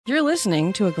You're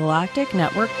listening to a Galactic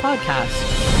Network podcast.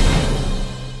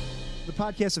 The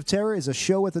Podcast of Terror is a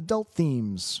show with adult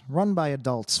themes, run by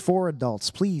adults, for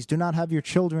adults. Please do not have your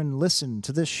children listen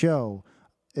to this show.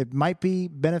 It might be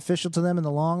beneficial to them in the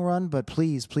long run, but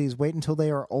please wait until they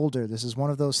are older. This is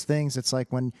one of those things. It's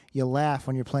like when you laugh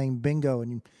when you're playing bingo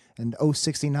and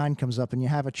 069 comes up and you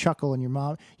have a chuckle and your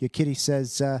kitty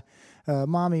says,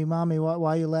 Mommy,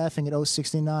 why are you laughing at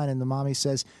 069? And the mommy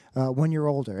says, when you're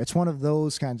older. It's one of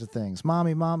those kinds of things.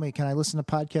 Mommy, can I listen to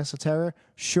Podcast of Terror?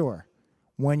 Sure.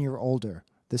 When you're older.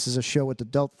 This is a show with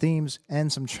adult themes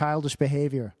and some childish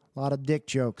behavior. A lot of dick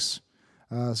jokes.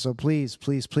 So please.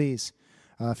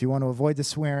 If you want to avoid the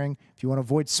swearing, if you want to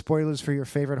avoid spoilers for your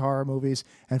favorite horror movies,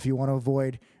 and if you want to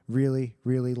avoid really,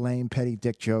 really lame, petty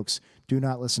dick jokes, do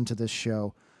not listen to this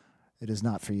show. It is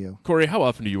not for you. Corey, how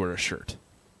often do you wear a shirt?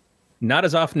 Not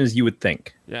as often as you would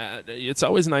think. Yeah, it's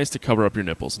always nice to cover up your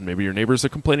nipples, and maybe your neighbors are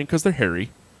complaining because they're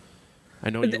hairy. I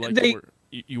know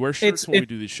you wear shirts when we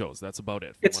do these shows. That's about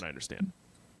it, from what I understand.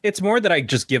 It's more that I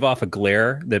just give off a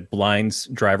glare that blinds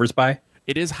drivers by.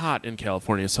 It is hot in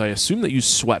California, so I assume that you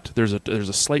sweat. There's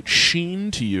a slight sheen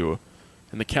to you,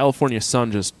 and the California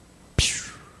sun just...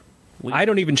 I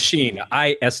don't even sheen.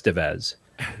 I Estevez.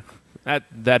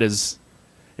 That is...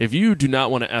 If you do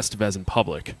not want to Estevez in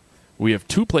public... We have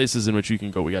two places in which you can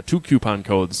go. We got two coupon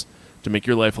codes to make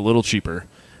your life a little cheaper.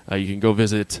 You can go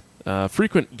visit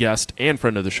frequent guest and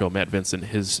friend of the show, Matt Vincent,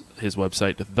 his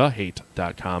website,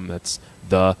 thehate.com. That's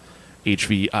the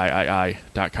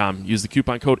HVIII.com. Use the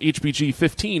coupon code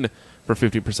HBG15 for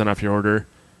 15% off your order.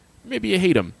 Maybe you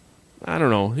hate him. I don't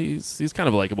know. He's kind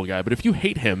of a likable guy. But if you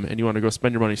hate him and you want to go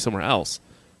spend your money somewhere else,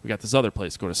 we got this other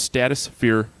place. Go to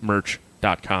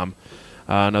statusfearmerch.com.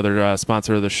 Another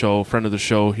sponsor of the show, friend of the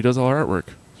show. He does all our artwork.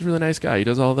 He's a really nice guy. He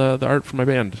does all the art for my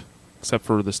band, except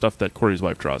for the stuff that Corey's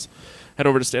wife draws. Head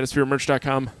over to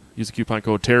statusfearmerch.com. Use the coupon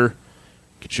code TERROR.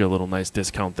 Get you a little nice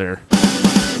discount there. Burn and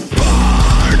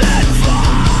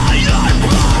fire, burn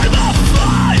the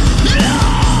fire. Burn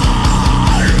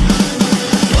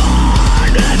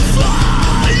and fire, burn the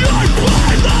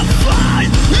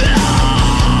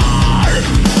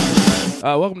fire.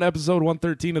 Welcome to episode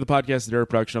 113 of the Podcast of Terror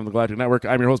production of the Galactic Network.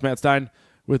 I'm your host, Matt Stein.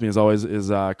 With me, as always,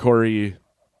 is Corey.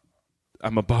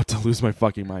 I'm about to lose my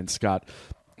fucking mind, Scott.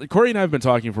 Corey and I have been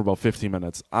talking for about 15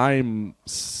 minutes. I'm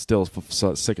still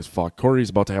sick as fuck. Corey's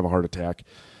about to have a heart attack.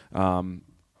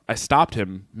 I stopped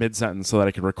him mid-sentence so that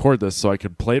I could record this so I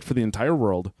could play it for the entire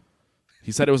world.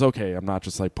 He said it was okay. I'm not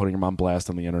just like putting him on blast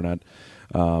on the internet.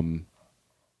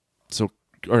 So,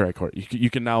 all right, Corey,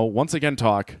 you can now once again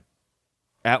talk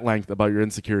at length about your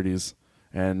insecurities,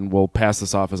 and we'll pass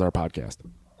this off as our podcast.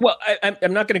 Well,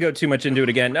 I'm not going to go too much into it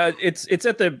again. It's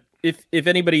at the if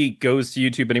anybody goes to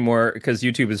YouTube anymore, because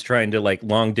YouTube is trying to like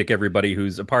long dick everybody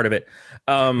who's a part of it.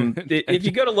 If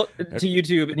you go to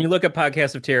YouTube and you look up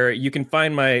Podcast of Terror, you can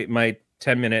find my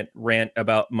 10-minute rant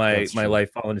about my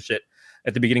life falling to shit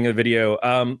at the beginning of the video.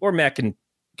 Or Matt can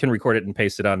record it and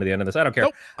paste it on to the end of this. I don't care.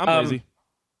 Nope, I'm lazy.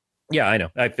 Yeah, I know.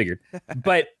 I figured,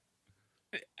 but.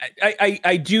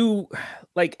 I do,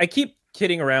 like, I keep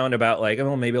kidding around about like,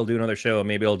 oh, maybe I'll do another show,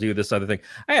 maybe I'll do this other thing.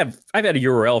 I've had a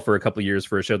URL for a couple of years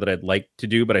for a show that I'd like to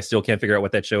do, but I still can't figure out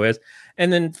what that show is.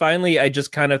 And then finally, I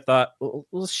just kind of thought,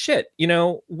 well, shit,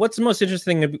 what's the most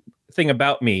interesting thing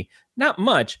about me? Not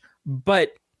much,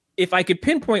 but if I could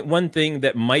pinpoint one thing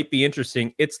that might be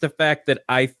interesting, it's the fact that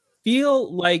I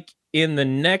feel like in the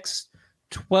next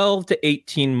 12 to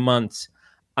 18 months,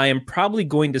 I am probably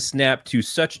going to snap to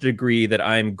such a degree that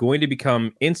I'm going to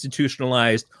become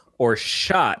institutionalized or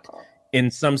shot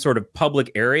in some sort of public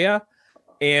area.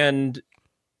 And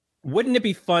wouldn't it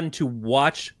be fun to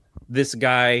watch this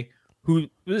guy who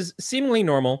was seemingly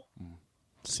normal,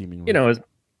 as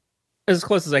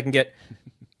close as I can get,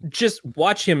 just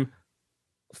watch him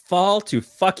fall to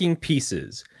fucking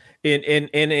pieces in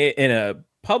a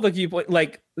public viewpoint,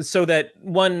 like, so that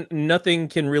nothing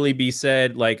can really be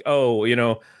said, like, oh,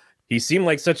 he seemed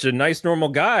like such a nice, normal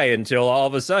guy until all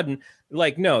of a sudden,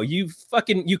 like, no, you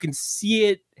can see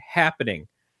it happening.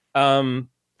 And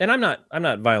I'm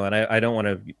not violent. I don't want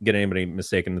to get anybody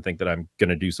mistaken to think that I'm going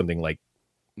to do something like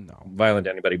violent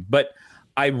to anybody, but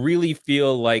I really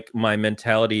feel like my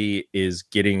mentality is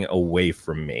getting away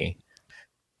from me.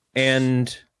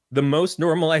 And the most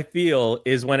normal I feel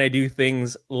is when I do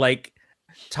things like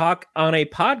talk on a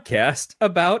podcast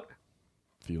about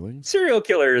serial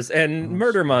killers and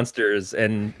murder monsters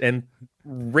and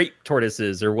rape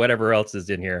tortoises or whatever else is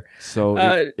in here. So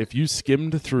if you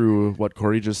skimmed through what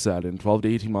Corey just said, in 12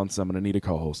 to 18 months, I'm going to need a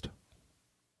co-host.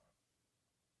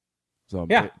 So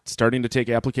I'm starting to take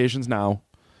applications now.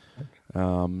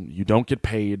 You don't get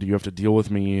paid. You have to deal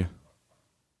with me.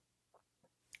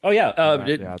 Oh yeah,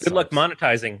 it good luck sucks.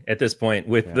 monetizing at this point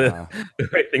with the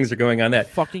way things are going on. That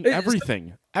Fucking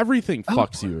everything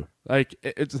fucks you. Like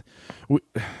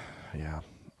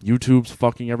YouTube's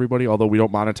fucking everybody. Although we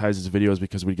don't monetize his videos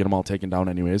because we get them all taken down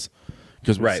anyways.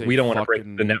 Because we don't want to break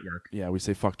the network. Yeah, we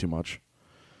say fuck too much.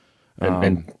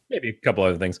 And maybe a couple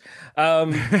other things.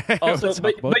 Also,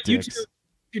 but YouTube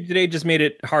today just made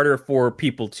it harder for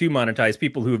people to monetize.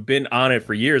 People who have been on it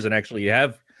for years and actually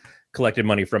have collected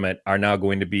money from it are now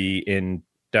going to be in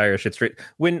dire shit straight.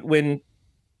 When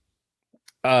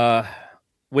Tom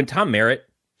Merritt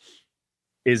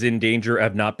is in danger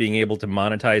of not being able to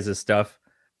monetize his stuff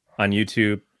on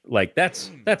YouTube, like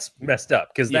that's messed up,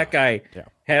 because that guy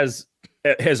has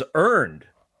earned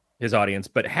his audience,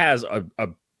 but has a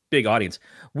big audience.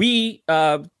 We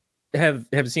have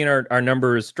seen our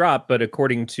numbers drop, but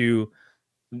according to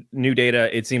new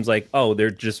data, it seems like, they're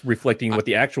just reflecting what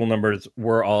the actual numbers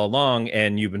were all along,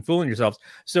 and you've been fooling yourselves.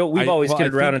 So we've always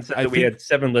kidded around and said that we had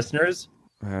 7 listeners.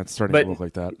 It's starting to look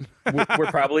like that.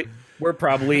 we're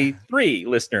probably 3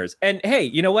 listeners. And hey,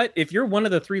 you know what? If you're one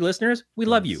of the 3 listeners, we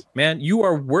love you, man. You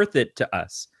are worth it to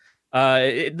us.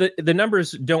 The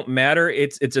numbers don't matter.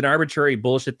 It's an arbitrary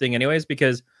bullshit thing anyways,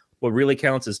 because what really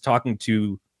counts is talking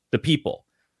to the people.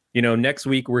 You know, next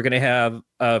week we're going to have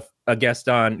a guest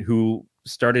on who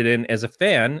started in as a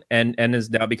fan and has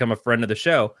now become a friend of the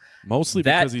show. Mostly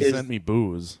because he sent me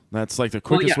booze. That's like the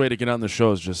quickest way to get on the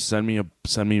show is just send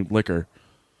me liquor.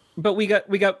 But we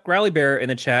got Growly Bear in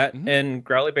the chat, and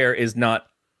Growly Bear is not.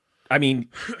 I mean,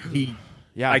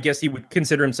 I guess he would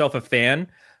consider himself a fan,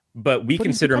 but we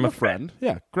consider him a friend.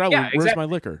 Yeah, Growly, where's my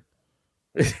liquor?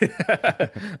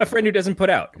 A friend who doesn't put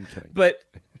out. I'm kidding. But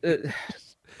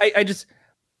I just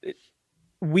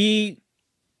we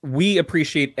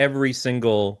appreciate every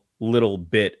single little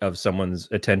bit of someone's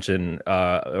attention,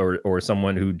 or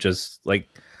someone who just like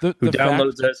who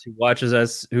downloads us, who watches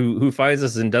us, who finds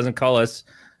us and doesn't call us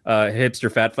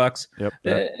hipster fat fucks. Yep.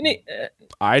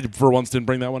 I for once didn't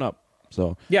bring that one up.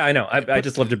 So yeah, I know. I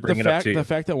just love to bring it up to you. The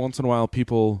fact that once in a while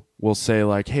people will say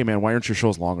like, "Hey man, why aren't your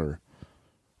shows longer?"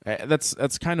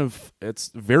 That's kind of, it's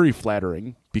very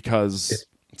flattering, because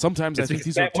sometimes I think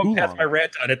these are too long. Pass my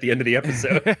rant on at the end of the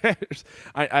episode.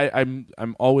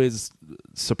 I'm always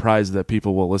surprised that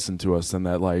people will listen to us, and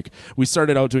that like we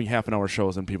started out doing half-an-hour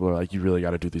shows and people are like, you really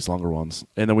got to do these longer ones,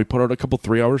 and then we put out a couple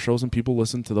 3-hour shows and people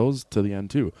listen to those to the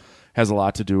end too. Has a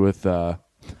lot to do with who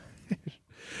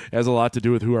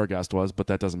our guest was, but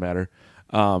that doesn't matter.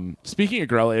 Speaking of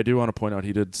Growly, I do want to point out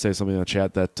he did say something in the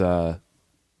chat that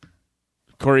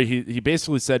Corey, he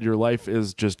basically said your life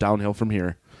is just downhill from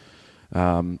here.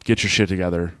 Get your shit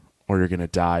together or you're gonna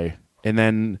die. And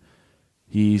then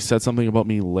he said something about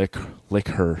me lick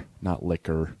her, not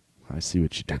liquor. I see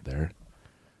what you did there.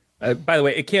 By the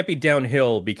way, it can't be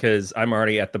downhill because I'm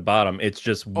already at the bottom. It's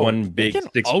just one big 6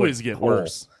 foot always get hole.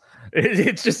 worse.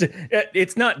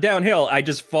 It's not downhill. I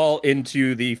just fall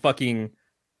into the fucking,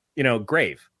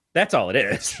 grave. That's all it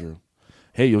is. That's true.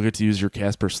 Hey, you'll get to use your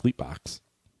Casper sleep box.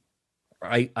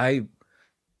 I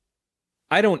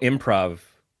don't improv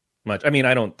much. I mean,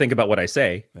 I don't think about what I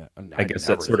say. Yeah, I guess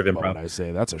that's sort of improv. What I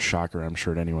say, that's a shocker, I'm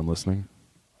sure, to anyone listening.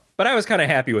 But I was kind of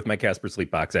happy with my Casper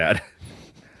Sleepbox ad.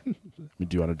 Do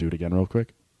you want to do it again real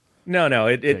quick? No,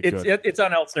 it's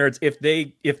on Elts Nerds.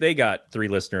 If they got 3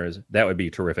 listeners, that would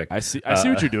be terrific. I see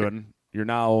what you're doing. You're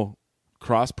now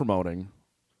cross promoting.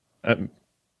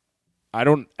 I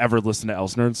don't ever listen to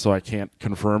Elts Nerds, so I can't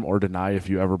confirm or deny if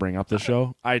you ever bring up this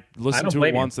show. I listened to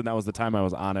it once, and that was the time I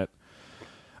was on it.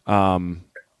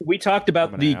 We talked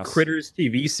about the Critters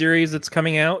TV series that's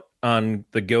coming out on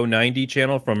the Go 90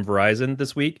 channel from Verizon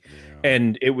this week,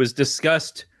 and it was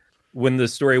discussed when the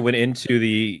story went into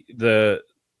the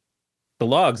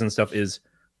logs and stuff.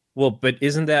 But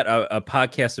isn't that a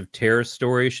Podcast of Terror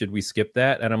story? Should we skip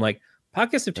that? And I'm like,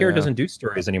 Podcast of Terror doesn't do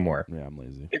stories anymore. Yeah, I'm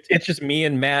lazy. It's just me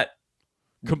and Matt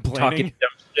complaining, talking dumb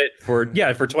shit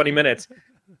for 20 minutes.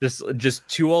 Just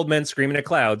 2 old men screaming at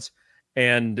clouds,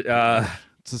 and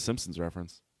it's a Simpsons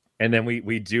reference. And then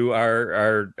we do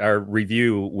our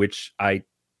review, which I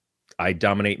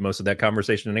dominate most of that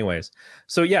conversation anyways.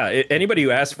 So yeah, anybody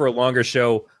who asks for a longer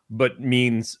show but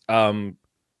means can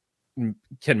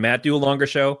Matt do a longer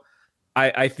show?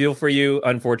 I feel for you.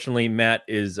 Unfortunately, Matt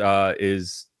is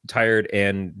tired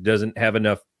and doesn't have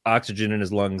enough oxygen in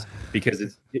his lungs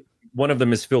because one of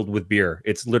them is filled with beer.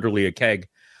 It's literally a keg.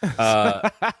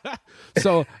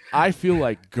 So I feel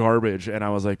like garbage, and I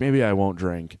was like, maybe I won't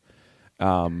drink.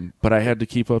 But I had to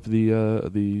keep up the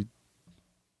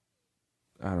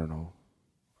I don't know.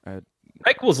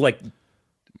 Mike was like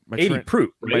 80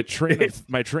 proof. Right?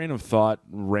 My train of thought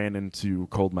ran into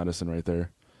cold medicine right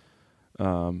there.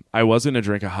 I was gonna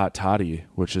drink a hot toddy,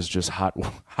 which is just hot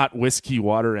whiskey,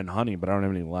 water, and honey, but I don't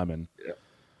have any lemon. Yeah.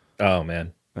 Oh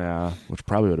man. Yeah, which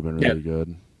probably would have been really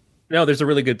good. No, there's a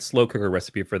really good slow cooker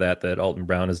recipe for that Alton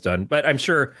Brown has done. But I'm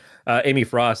sure Amy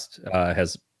Frost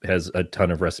has a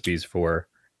ton of recipes for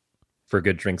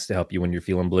good drinks to help you when you're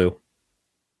feeling blue.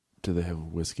 Do they have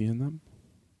whiskey in them?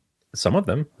 Some of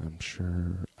them. I'm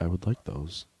sure I would like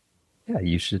those. Yeah,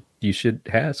 you should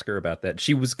ask her about that.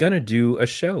 She was gonna do a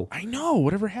show. I know.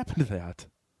 Whatever happened to that?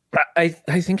 I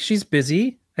think she's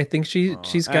busy. I think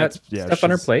she's got stuff on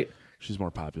her plate. She's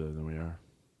more popular than we are.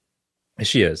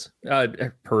 She is.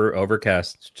 Her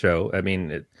Overcast show. I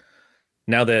mean,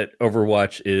 now that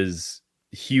Overwatch is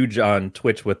huge on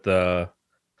Twitch with the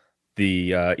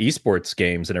esports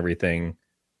games and everything,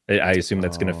 I assume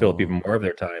that's going to fill up even more of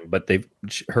their time. But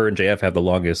her and JF have the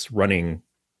longest running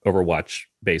Overwatch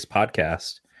based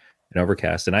podcast in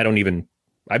Overcast, and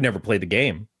I've never played the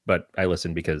game, but I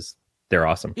listen because they're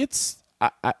awesome. It's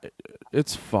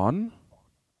fun.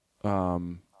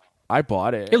 I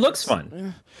bought it. It looks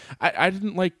fun. I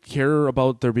didn't care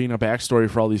about there being a backstory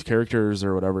for all these characters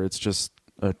or whatever. It's just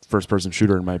a first person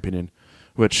shooter in my opinion.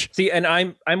 Which and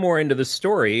I'm more into the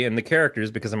story and the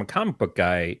characters because I'm a comic book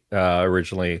guy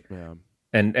originally,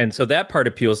 and so that part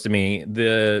appeals to me.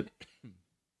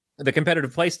 The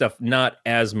competitive play stuff not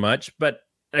as much, but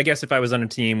I guess if I was on a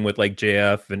team with like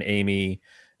JF and Amy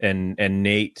and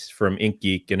Nate from Ink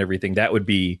Geek and everything, that would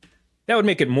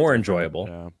make it more enjoyable.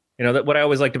 Yeah. You know, that what I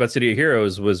always liked about City of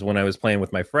Heroes was when I was playing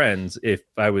with my friends. If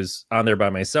I was on there by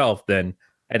myself, then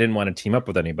I didn't want to team up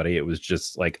with anybody. It was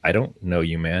just like, I don't know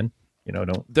you, man. You know,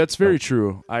 don't. That's very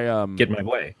true. I get in my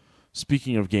way.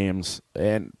 Speaking of games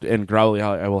and Growly,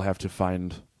 I will have to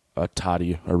find a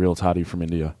real toddy from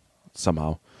India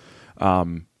somehow.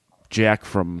 Jack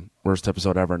from Worst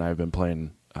Episode Ever and I have been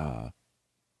playing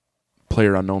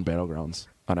PlayerUnknown Battlegrounds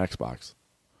on Xbox.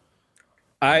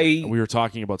 We were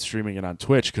talking about streaming it on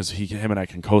Twitch because him and I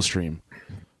can co-stream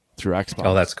through Xbox.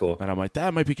 Oh, that's cool. And I'm like,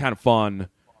 that might be kind of fun.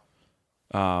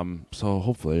 So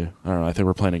hopefully, I don't know. I think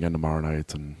we're playing again tomorrow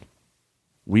night, and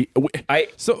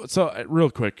so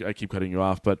real quick. I keep cutting you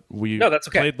off, but that's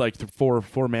okay. Played like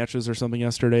four matches or something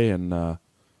yesterday, and the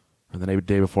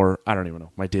day before, I don't even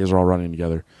know. My days are all running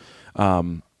together.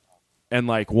 And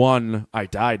like one, I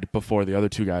died before the other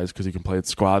two guys because you can play with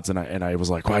squads, and I was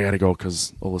like, well, I gotta go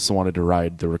because Alyssa wanted to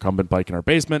ride the recumbent bike in our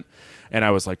basement, and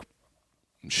I was like,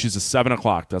 she's at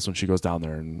 7:00. That's when she goes down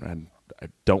there, and I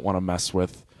don't want to mess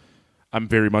with. I'm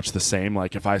very much the same.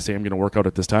 Like if I say I'm gonna work out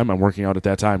at this time, I'm working out at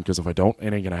that time because if I don't,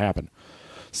 it ain't gonna happen.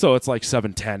 So it's like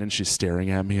 7:10, and she's staring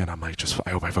at me, and I'm like,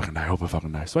 I hope I fucking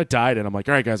die. So I died, and I'm like,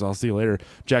 all right, guys, I'll see you later.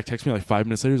 Jack texts me like 5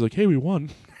 minutes later. He's like, hey, we won.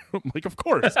 I'm like, of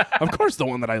course, the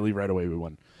one that I leave right away, we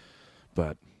won.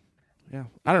 But yeah,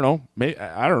 I don't know.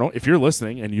 I don't know if you're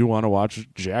listening and you want to watch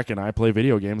Jack and I play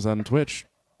video games on Twitch.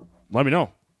 Let me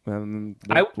know. And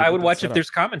I would watch if there's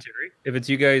commentary. If it's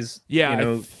you guys, yeah,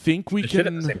 I think we can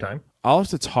at the same time. I'll have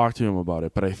to talk to him about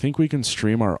it, but I think we can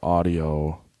stream our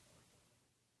audio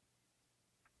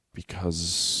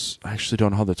because I actually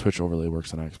don't know how the Twitch overlay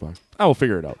works on Xbox. I will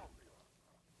figure it out.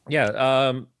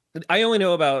 Yeah, I only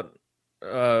know about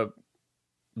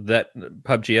that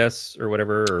PUBGS or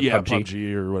whatever, or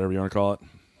PUBG or whatever you want to call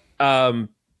it.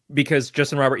 Because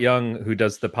Justin Robert Young, who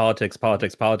does the Politics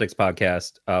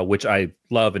podcast, which I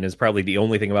love and is probably the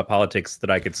only thing about politics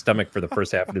that I could stomach for the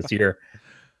first half of this year.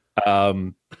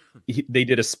 They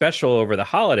did a special over the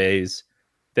holidays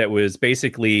that was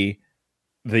basically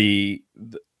the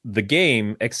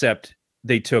game, except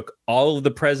they took all of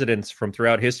the presidents from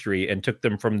throughout history and took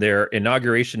them from their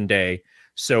inauguration day.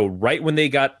 So right when they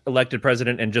got elected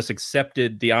president and just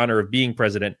accepted the honor of being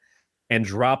president, and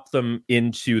dropped them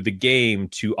into the game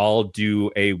to all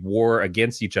do a war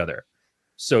against each other.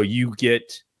 So you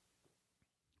get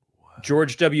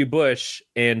George W. Bush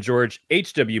and George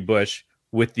H.W. Bush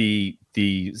with the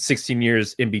 16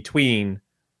 years in between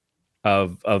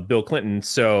of Bill Clinton.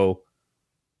 So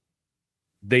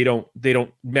they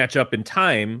don't match up in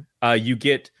time. You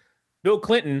get Bill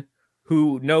Clinton,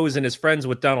 who knows and is friends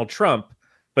with Donald Trump,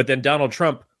 but then Donald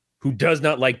Trump, who does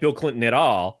not like Bill Clinton at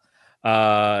all.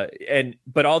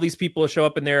 But all these people show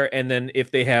up in there, and then if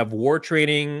they have war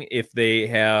training, if they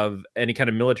have any kind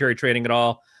of military training at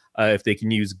all, if they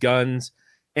can use guns,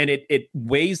 and it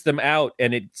weighs them out,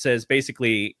 and it says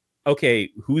basically, okay,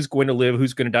 who's going to live,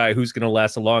 who's going to die, who's going to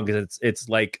last the longest. It's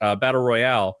like Battle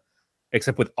Royale,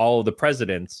 except with all of the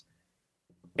presidents.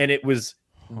 And it was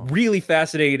really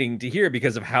fascinating to hear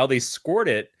because of how they scored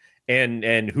it,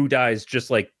 and who dies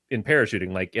just like in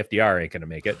parachuting, like FDR ain't gonna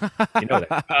make it. You know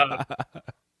that.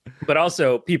 But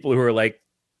also people who are like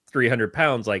 300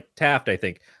 pounds, like Taft, I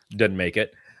think, doesn't make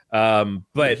it.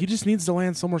 But he just needs to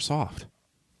land somewhere soft.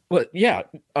 Well, yeah,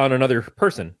 on another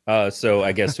person. So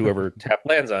I guess whoever Taft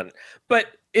lands on. But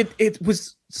it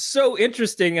was so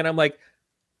interesting, and I'm like,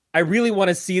 I really want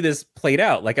to see this played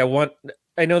out. Like,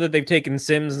 I know that they've taken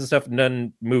Sims and stuff and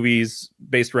done movies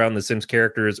based around the Sims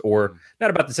characters, or not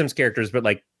about the Sims characters, but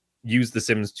like use the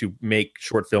Sims to make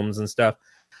short films and stuff.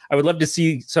 I would love to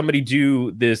see somebody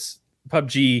do this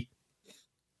PUBG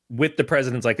with the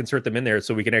presidents, like insert them in there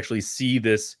so we can actually see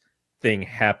this thing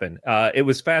happen. It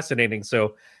was fascinating.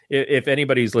 So if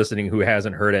anybody's listening who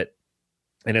hasn't heard it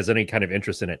and has any kind of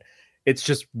interest in it, it's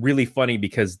just really funny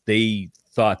because they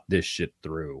thought this shit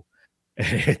through.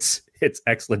 It's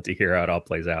excellent to hear how it all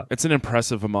plays out. It's an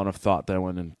impressive amount of thought that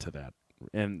went into that,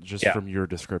 and just from your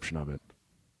description of it.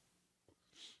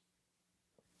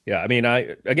 Yeah, I mean,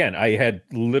 I had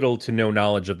little to no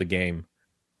knowledge of the game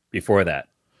before that.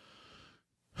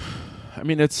 I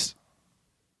mean, it's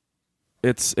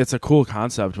a cool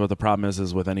concept, but the problem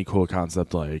is with any cool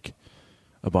concept, like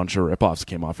a bunch of ripoffs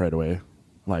came off right away.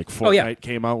 Like Fortnite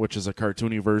came out, which is a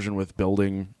cartoony version with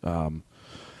building.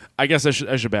 I guess I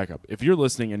should back up. If you're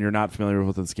listening and you're not familiar with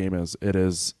what this game is, it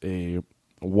is a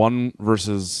 1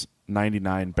 versus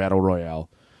 99 battle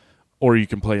royale, or you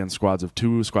can play in squads of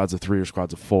 2, squads of 3, or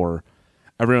squads of 4.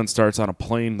 Everyone starts on a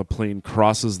plane. The plane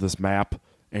crosses this map,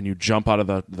 and you jump out of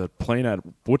the plane at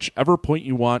whichever point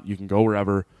you want. You can go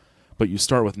wherever, but you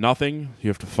start with nothing. You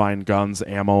have to find guns,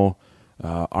 ammo,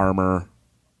 armor.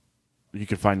 You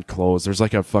can find clothes. There's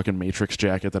like a fucking Matrix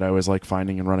jacket that I always like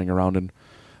finding and running around in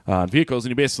vehicles, and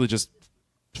you basically just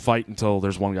fight until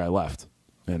there's one guy left.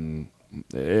 And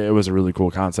it was a really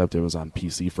cool concept. It was on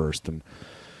PC first, and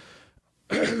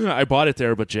I bought it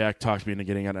there, but Jack talked me into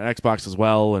getting it on an Xbox as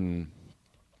well, and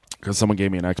because someone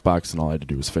gave me an Xbox, and all I had to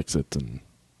do was fix it, and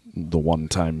the one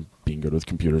time being good with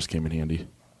computers came in handy.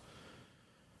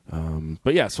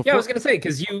 But yeah, so I was gonna say,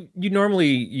 because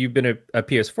you've been a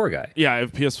PS4 guy. Yeah, I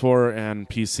have PS4 and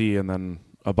PC, and then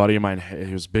a buddy of mine,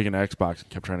 he was big into Xbox and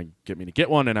kept trying to get me to get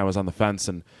one, and I was on the fence,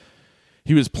 and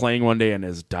he was playing one day and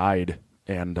his died,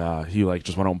 and he like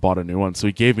just went out and bought a new one. So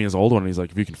he gave me his old one, and he's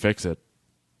like, if you can fix it,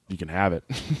 you can have it.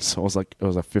 So it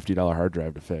was a $50 hard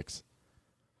drive to fix.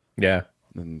 Yeah.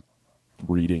 And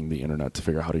reading the internet to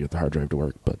figure out how to get the hard drive to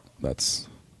work, but it's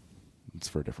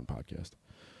for a different podcast.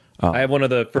 I have one of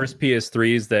the first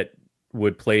PS3s that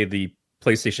would play the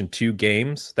PlayStation 2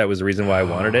 games. That was the reason why I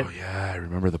wanted it. Oh yeah, I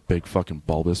remember the big fucking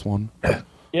bulbous one.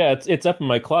 Yeah, it's up in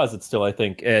my closet still, I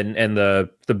think. And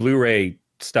the Blu-ray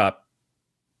stopped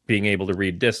being able to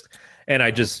read discs, and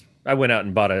I went out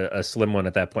and bought a slim one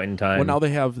at that point in time. Well, now they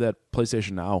have that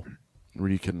PlayStation Now where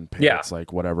you can pay it's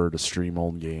like whatever to stream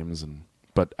old games,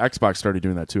 but Xbox started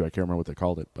doing that too. I can't remember what they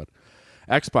called it, but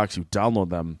Xbox, you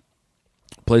download them.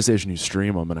 PlayStation, you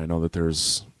stream them, and I know that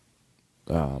there's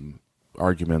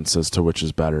arguments as to which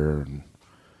is better. And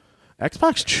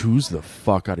Xbox chews the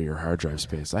fuck out of your hard drive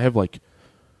space. I have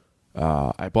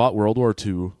I bought World War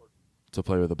II to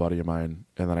play with a buddy of mine,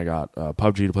 and then I got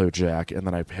PUBG to play with Jack, and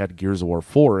then I had Gears of War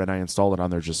 4, and I installed it on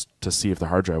there just to see if the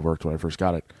hard drive worked when I first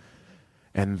got it.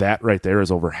 And that right there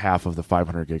is over half of the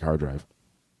 500 gig hard drive.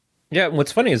 Yeah,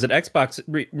 what's funny is that Xbox,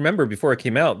 remember before it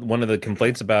came out, one of the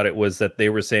complaints about it was that they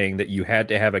were saying that you had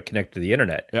to have it connect to the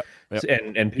internet. Yep.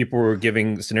 And people were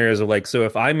giving scenarios of like, so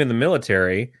if I'm in the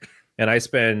military and I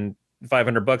spend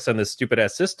 $500 on this stupid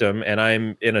ass system and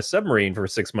I'm in a submarine for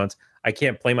 6 months, I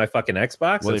can't play my fucking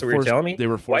Xbox. Well, that's what you're telling me. They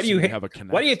were why do you hate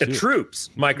the troops,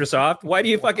 Microsoft? Why do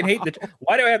you fucking hate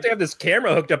why do I have to have this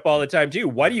camera hooked up all the time too?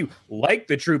 Why do you like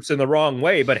the troops in the wrong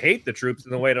way but hate the troops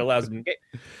in the way that allows them to get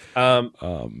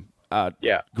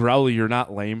yeah, Growly, you're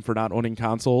not lame for not owning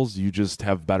consoles. You just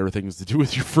have better things to do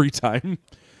with your free time.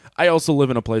 I also live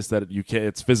in a place that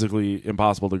it's physically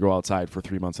impossible to go outside for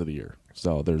 3 months of the year.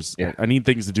 So I need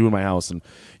things to do in my house, and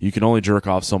you can only jerk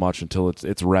off so much until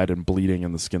it's red and bleeding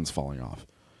and the skin's falling off.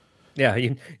 Yeah,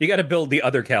 you got to build the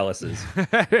other calluses.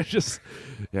 The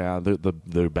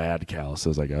bad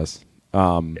calluses, I guess.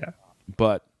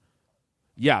 But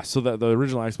yeah, so the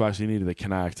original Xbox, you needed the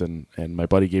Kinect, and my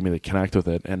buddy gave me the Kinect with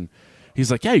it, and he's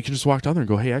like, yeah, you can just walk down there and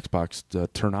go, hey, Xbox,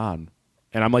 turn on.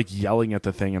 And I'm like yelling at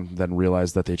the thing, and then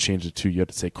realized that they changed it to, you had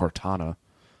to say Cortana.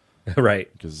 Right.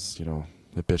 Because,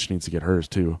 the bitch needs to get hers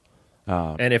too.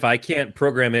 And if I can't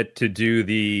program it to do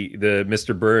the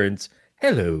Mr. Burns,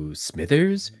 hello,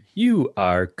 Smithers, you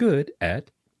are good at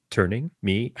turning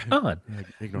me on,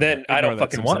 then I don't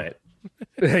fucking want it.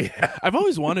 Yeah. I've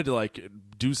always wanted to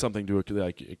do something to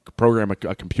program a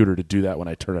computer to do that when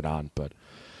I turn it on, but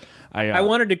I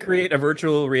wanted to create a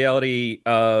virtual reality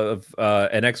of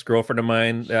an ex-girlfriend of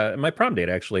mine, my prom date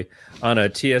actually, on a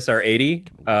TSR 80.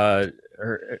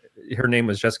 Her name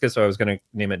was Jessica, so I was going to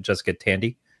name it Jessica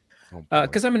Tandy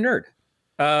because I'm a nerd.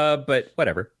 But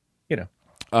whatever, you know.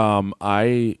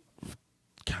 I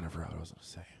kind of forgot what I was going to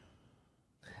say.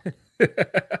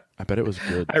 I bet it was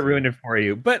good. I ruined it for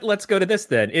you. But let's go to this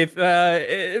then.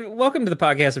 Welcome to the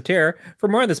Podcast of Terror. For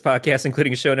more on this podcast,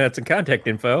 including show notes and contact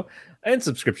info and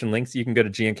subscription links, you can go to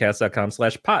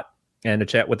gncast.com/pot. And to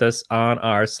chat with us on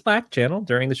our Slack channel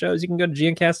during the shows, you can go to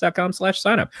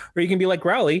gncast.com/signup. Or you can be like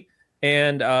Growly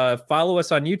and follow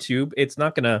us on YouTube. It's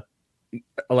not going to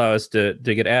allow us to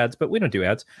get ads, but we don't do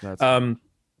ads.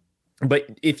 But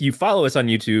if you follow us on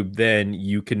YouTube, then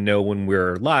you can know when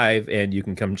we're live and you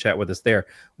can come chat with us there.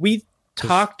 We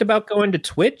talked about going to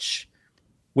Twitch,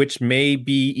 which may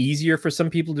be easier for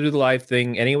some people to do the live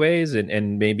thing anyways,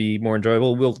 and maybe more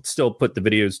enjoyable. We'll still put the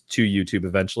videos to YouTube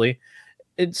eventually.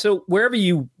 And so wherever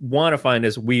you want to find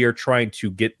us, we are trying to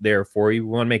get there for you.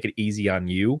 We want to make it easy on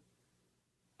you.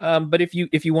 But if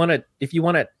you want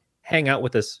to hang out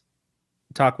with us,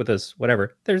 talk with us,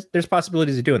 whatever, there's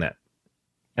possibilities of doing that.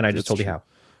 And I just told you how.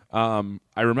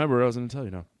 I remember what I was going to tell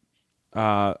you now.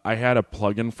 I had a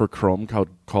plugin for Chrome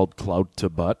called Cloud to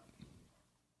Butt.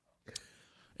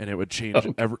 And it would change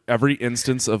every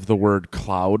instance of the word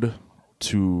cloud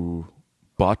to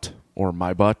butt or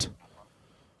my butt.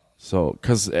 So,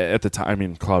 because at the time, I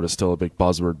mean, cloud is still a big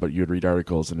buzzword, but you'd read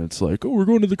articles and it's like, oh, we're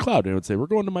going to the cloud. And it would say, we're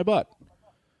going to my butt.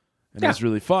 And it was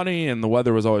really funny. And the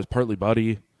weather was always partly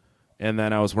buddy. And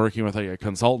then I was working with like a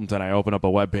consultant and I opened up a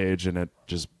web page and it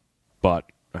just butt.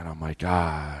 And I'm like,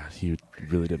 he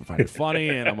really didn't find it funny.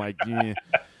 And I'm like,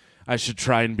 I should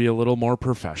try and be a little more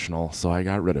professional. So I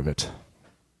got rid of it.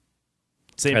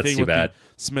 Same thing with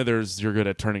Smithers. You're good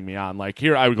at turning me on. Like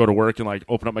here, I would go to work and like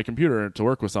open up my computer to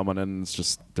work with someone. And it's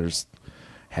just, there's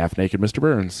half naked Mr.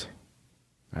 Burns.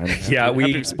 I have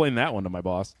to explain that one to my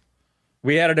boss.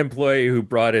 We had an employee who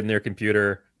brought in their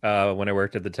computer when I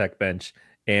worked at the tech bench.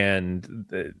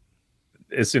 And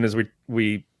as soon as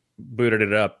we booted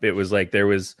it up, it was like there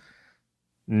was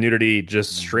nudity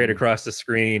just straight across the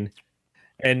screen.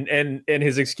 And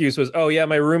his excuse was, oh, yeah,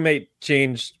 my roommate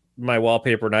changed my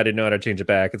wallpaper and I didn't know how to change it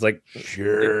back. It's like,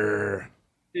 sure.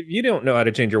 If you don't know how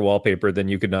to change your wallpaper, then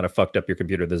you could not have fucked up your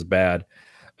computer this bad.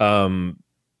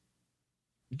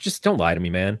 Just don't lie to me,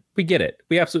 man. We get it.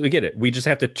 We absolutely get it. We just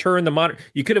have to turn the monitor.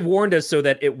 You could have warned us so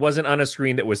that it wasn't on a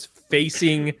screen that was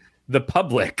facing the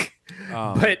public,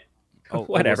 but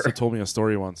whatever. Alyssa told me a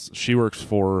story once. She works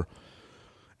for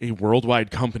a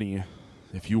worldwide company.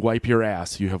 If you wipe your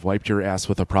ass, you have wiped your ass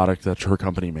with a product that her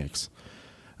company makes.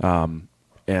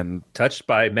 And touched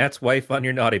by Matt's wife on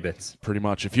your naughty bits. Pretty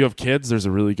much. If you have kids, there's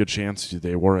a really good chance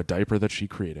they wore a diaper that she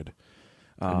created.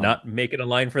 I'm not making a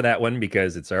line for that one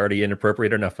because it's already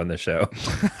inappropriate enough on the show.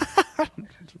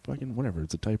 Fucking whatever.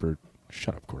 It's a diaper.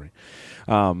 Shut up, Corey.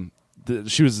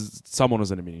 Someone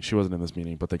was in a meeting. She wasn't in this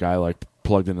meeting, but the guy like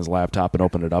plugged in his laptop and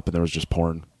opened it up and there was just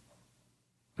porn.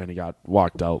 And he got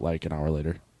walked out like an hour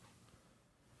later.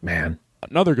 Man.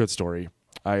 Another good story.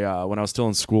 When I was still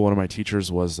in school, one of my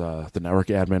teachers was the network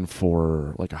admin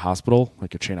for like a hospital,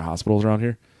 like a chain of hospitals around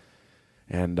here.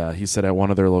 And he said at one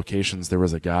of their locations there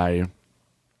was a guy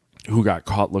who got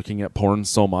caught looking at porn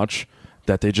so much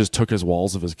that they just took his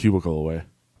walls of his cubicle away.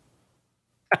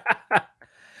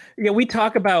 Yeah, we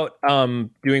talk about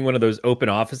doing one of those open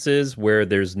offices where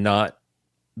there's no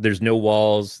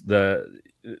walls. The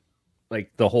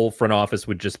whole front office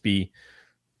would just be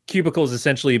cubicles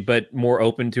essentially, but more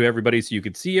open to everybody so you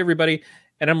could see everybody.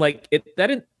 And I'm like,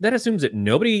 that assumes that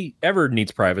nobody ever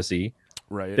needs privacy,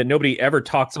 right? That nobody ever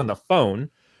talks on the phone.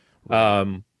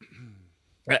 Right.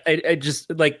 I just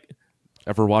like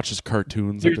ever watches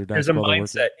cartoons at their desk. There's a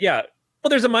mindset, yeah. Well,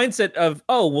 there's a mindset of,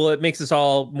 it makes us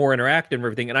all more interactive and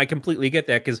everything. And I completely get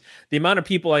that because the amount of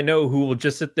people I know who will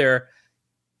just sit there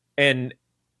and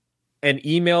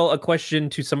email a question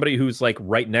to somebody who's like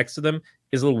right next to them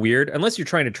is a little weird, unless you're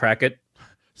trying to track it.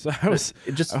 So I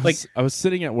was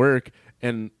sitting at work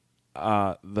and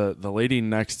the lady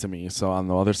next to me, so on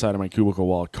the other side of my cubicle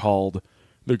wall, called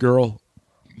the girl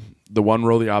the one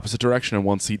row the opposite direction and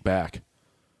one seat back.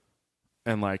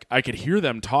 And like I could hear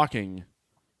them talking.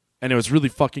 And it was really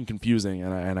fucking confusing.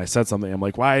 And I said something. I'm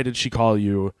like, why did she call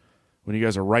you when you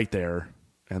guys are right there?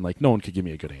 And like, no one could give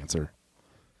me a good answer.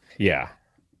 Yeah.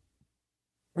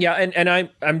 Yeah. And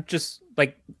I'm just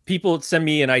like, people send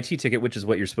me an IT ticket, which is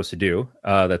what you're supposed to do.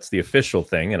 That's the official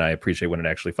thing. And I appreciate when it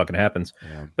actually fucking happens.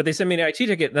 Yeah. But they send me an IT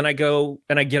ticket. Then I go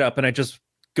and I get up and I just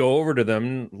go over to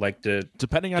them, like to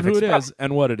depending on who it is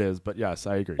and what it is. But yes,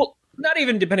 I agree. Well, Not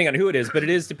even depending on who it is, but it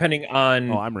is depending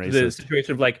on I'm racist. the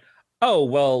situation of like, oh,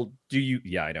 well, do you?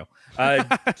 Yeah, I know.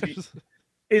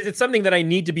 Is it something that I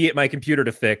need to be at my computer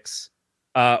to fix?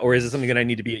 Or is it something that I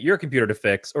need to be at your computer to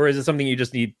fix? Or is it something you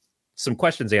just need some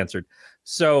questions answered?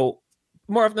 So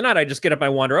more often than not, I just get up, I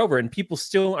wander over, and people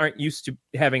still aren't used to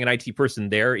having an IT person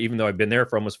there, even though I've been there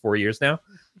for almost 4 years now.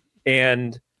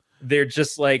 And they're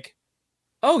just like,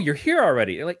 oh, you're here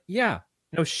already. They're like, yeah,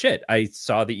 no shit. I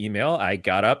saw the email. I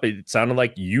got up. It sounded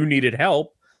like you needed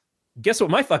help. Guess what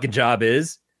my fucking job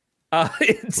is?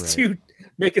 It's to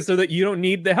make it so that you don't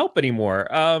need the help anymore.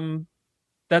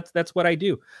 That's what I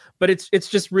do. But it's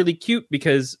just really cute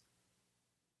because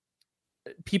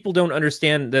people don't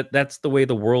understand that that's the way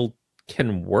the world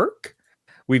can work.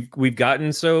 We've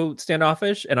gotten so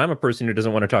standoffish, and I'm a person who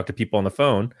doesn't want to talk to people on the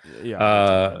phone.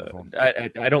 Yeah,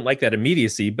 I don't like that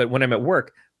immediacy. But when I'm at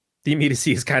work, the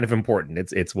immediacy is kind of important.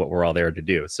 It's what we're all there to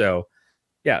do. So,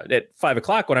 yeah, at 5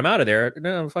 o'clock when I'm out of there,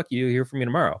 no, fuck you. Hear from me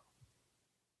tomorrow,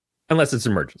 unless it's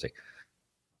an emergency.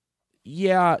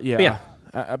 Yeah.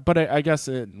 But I guess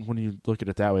when you look at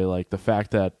it that way, like the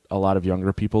fact that a lot of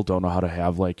younger people don't know how to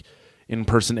have like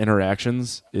in-person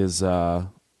interactions is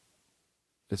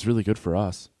it's really good for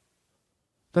us.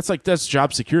 That's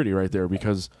job security right there,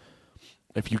 because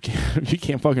if you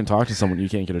can't fucking talk to someone, you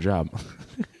can't get a job.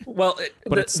 Well,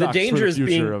 but the danger is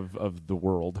being of the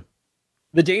world.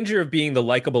 The danger of being the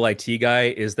likable IT guy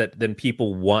is that then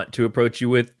people want to approach you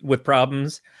with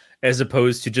problems, as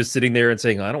opposed to just sitting there and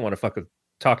saying, I don't want to fucking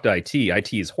talk to IT.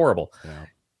 IT is horrible. Yeah.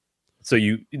 So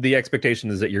the expectation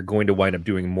is that you're going to wind up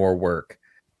doing more work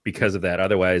because of that.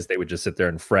 Otherwise, they would just sit there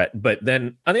and fret. But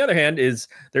then, on the other hand,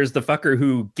 there's the fucker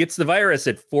who gets the virus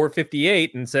at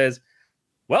 4:58 and says,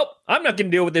 well, I'm not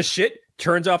going to deal with this shit,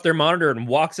 turns off their monitor and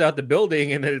walks out the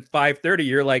building. And then at 5:30,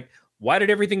 you're like, why did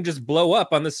everything just blow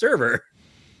up on the server?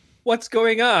 What's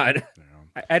going on?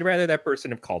 Yeah. I'd rather that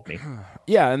person have called me.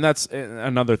 Yeah, and that's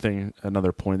another thing.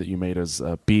 Another point that you made is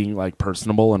being like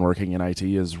personable and working in IT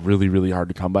is really, really hard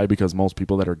to come by, because most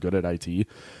people that are good at IT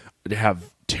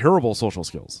have terrible social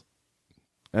skills.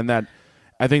 And that,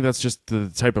 I think that's just the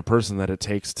type of person that it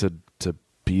takes to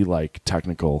be like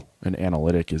technical and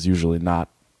analytic is usually not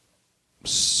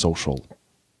social.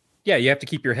 Yeah, you have to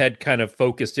keep your head kind of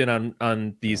focused in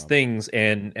on these things,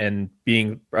 and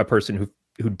being a person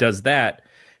who does that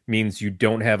means you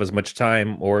don't have as much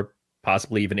time or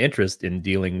possibly even interest in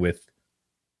dealing with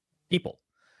people.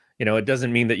 You know, it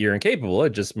doesn't mean that you're incapable. It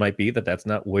just might be that that's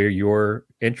not where your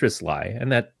interests lie,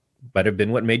 and that might have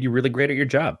been what made you really great at your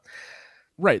job.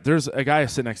 Right. There's a guy I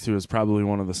sit next to who is probably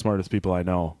one of the smartest people I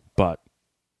know, but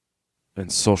in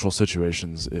social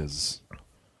situations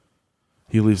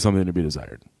he leaves something to be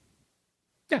desired.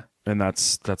 Yeah. And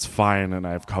that's fine. And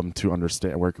I've come to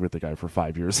understand, working with the guy for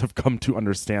 5 years, I've come to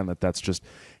understand that that's just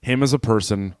him as a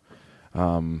person.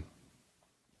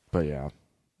 But yeah,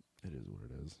 it is what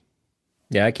it is.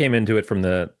 Yeah, I came into it from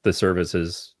the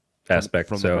services aspect.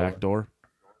 From the back door?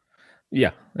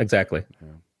 Yeah, exactly. Yeah.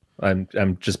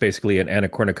 I'm just basically an Anna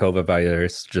Kournikova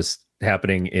virus just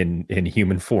happening in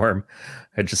human form.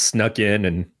 I just snuck in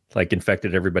and like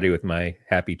infected everybody with my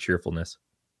happy cheerfulness,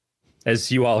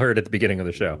 as you all heard at the beginning of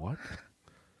the show. What?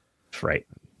 That's right.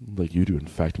 Like you to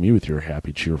infect me with your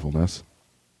happy cheerfulness.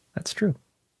 That's true.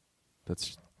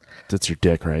 That's your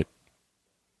dick, right?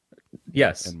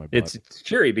 Yes. It's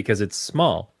cheery because it's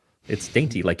small. It's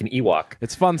dainty like an Ewok.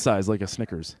 It's fun size like a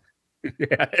Snickers.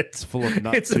 Yeah, it's full of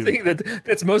nuts. It's the thing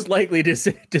that's most likely to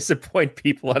disappoint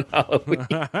people on Halloween.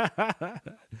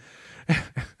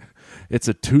 It's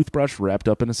a toothbrush wrapped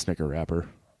up in a Snicker wrapper.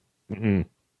 Mm-hmm.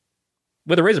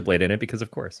 With a razor blade in it, because of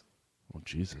course. Oh,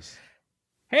 Jesus.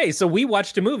 Hey, so we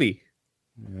watched a movie.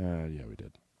 Yeah, we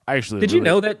did. Did you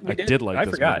know that I did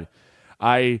like this movie.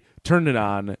 I turned it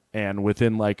on and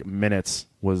within like minutes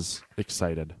was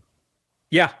excited.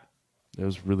 Yeah. It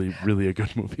was really, really a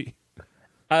good movie.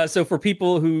 So for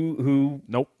people who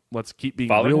nope, let's keep being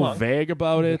real along. Vague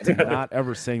about it, not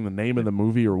ever saying the name of the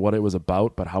movie or what it was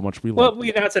about, but how much we loved it. Well,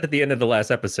 we announced it at the end of the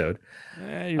last episode.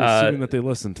 You're assuming that they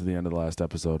listened to the end of the last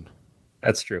episode.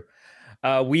 That's true.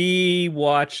 We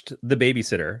watched The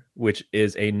Babysitter, which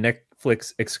is a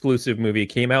Netflix exclusive movie. It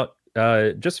came out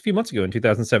just a few months ago in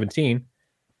 2017.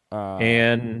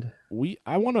 And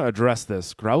I want to address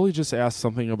this. Growly just asked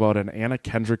something about an Anna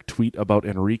Kendrick tweet about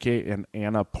Enrique and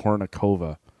Anna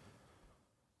Kournikova.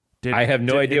 I have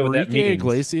no idea what that means. Enrique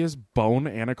Iglesias bone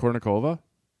Anna Kournikova?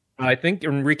 I think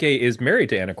Enrique is married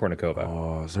to Anna Kournikova.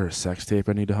 Oh, is there a sex tape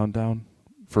I need to hunt down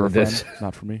for a friend?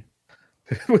 Not for me.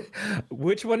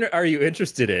 Which one are you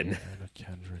interested in? Anna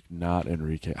Kendrick, not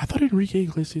Enrique. I thought Enrique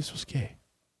Iglesias was gay.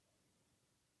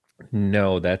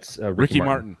 No, that's Ricky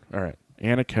Martin. All right.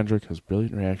 Anna Kendrick has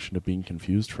brilliant reaction to being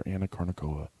confused for Anna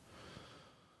Kournikova.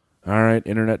 All right,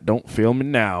 internet, don't fail me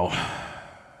now.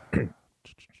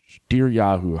 Dear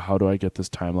Yahoo, how do I get this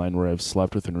timeline where I've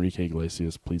slept with Enrique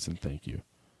Iglesias? Please and thank you.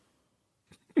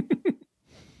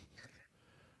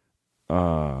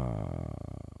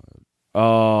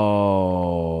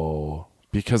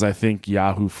 Because I think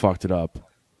Yahoo fucked it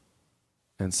up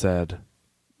and said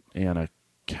Anna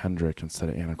Kendrick instead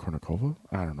of Anna Kournikova.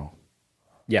 I don't know.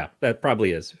 Yeah, that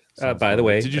probably is. By funny. the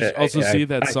way, did you also see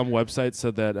that some website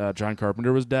said that John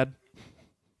Carpenter was dead?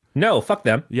 No, fuck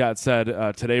them. Yeah, it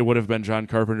said today would have been John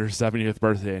Carpenter's 70th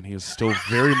birthday, and he is still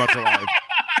very much alive.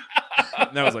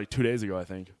 And that was like 2 days ago, I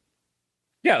think.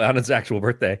 Yeah, on his actual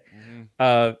birthday.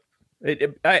 Mm-hmm.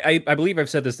 I believe I've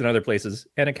said this in other places.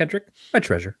 Anna Kendrick, my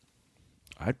treasure.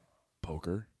 I'd poke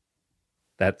her.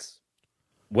 That's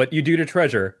what you do to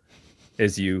treasure,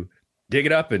 is you dig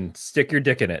it up and stick your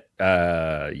dick in it.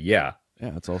 Yeah. Yeah,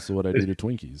 that's also what I do to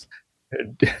Twinkies.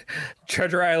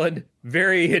 Treasure Island,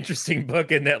 very interesting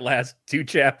book in that last 2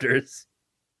 chapters.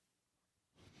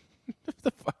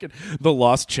 The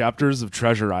lost chapters of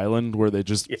Treasure Island, where they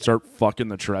just start fucking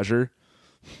the treasure.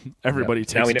 Everybody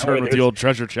takes a turn with the old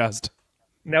treasure chest.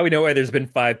 Now we know why there's been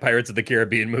 5 Pirates of the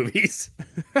Caribbean movies.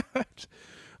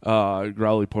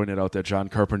 Growley pointed out that John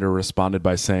Carpenter responded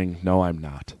by saying, "No, I'm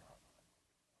not."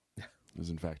 He was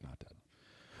in fact not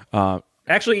dead.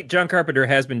 Actually, John Carpenter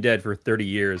has been dead for 30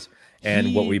 years,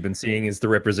 and what we've been seeing is the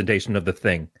representation of the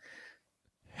Thing.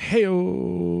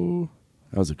 Hey-o.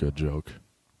 That was a good joke.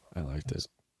 I liked it.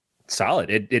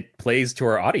 Solid. It plays to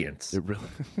our audience. It really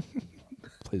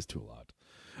plays to a lot.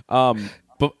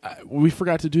 But we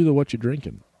forgot to do the what you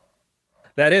drinking.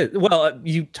 That is, well,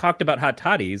 you talked about hot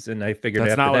toddies, and I figured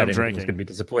That's after not what that I'm it was drinking. going to be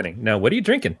disappointing. Now, what are you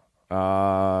drinking?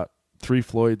 3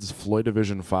 Floyd's Floyd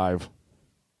Division 5.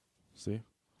 See?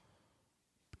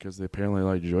 Because they apparently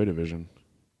like Joy Division.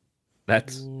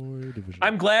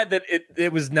 I'm glad that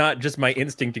it was not just my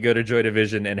instinct to go to Joy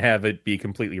Division and have it be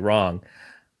completely wrong.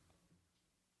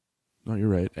 No, you're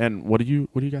right. And what do you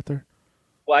got there?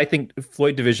 Well, I think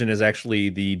Floyd Division is actually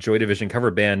the Joy Division cover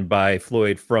band by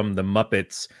Floyd from the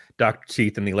Muppets, Dr.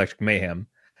 Teeth, and the Electric Mayhem.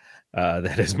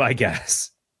 That is my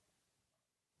guess.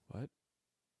 What?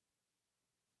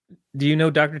 Do you know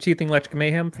Dr. Teeth and Electric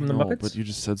Mayhem from the Muppets? But you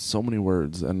just said so many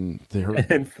words, and they hurt.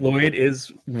 And Floyd is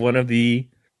one of the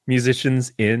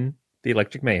musicians in the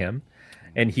Electric Mayhem,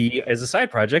 and he, as a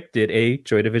side project, did a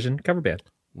Joy Division cover band.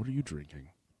 What are you drinking?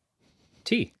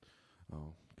 Tea.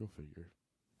 Oh, go figure.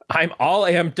 I'm all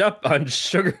amped up on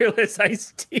sugarless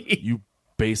iced tea. You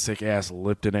basic ass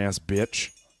Lipton ass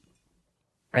bitch.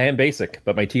 I am basic,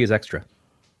 but my tea is extra.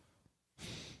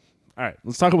 All right,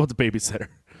 let's talk about The Babysitter.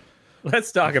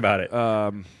 Let's talk about it.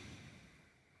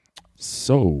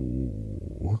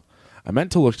 So I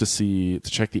meant to look to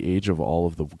check the age of all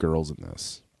of the girls in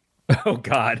this. Oh,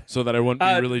 God. So that I wouldn't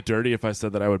be really dirty if I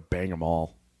said that I would bang them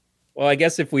all. Well, I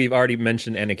guess if we've already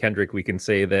mentioned Anna Kendrick, we can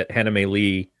say that Hannah Mae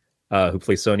Lee, who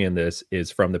plays Sonia in this,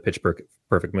 is from the Pitch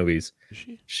Perfect movies. Is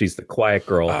she? She's the quiet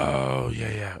girl. Oh,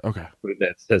 yeah. Okay.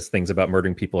 That says things about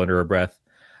murdering people under her breath.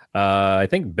 I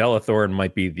think Bella Thorne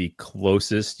might be the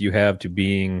closest you have to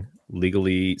being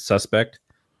legally suspect.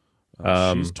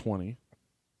 She's 20.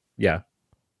 Yeah.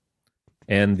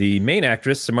 And the main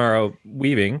actress, Samara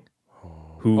Weaving,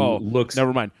 who looks...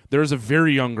 Never mind. There's a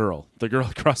very young girl. The girl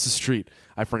across the street.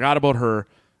 I forgot about her.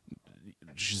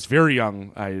 She's very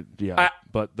young.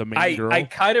 But the main girl... I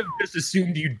kind of just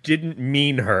assumed you didn't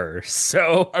mean her,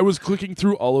 so... I was clicking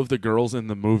through all of the girls in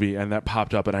the movie, and that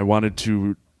popped up, and I wanted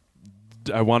to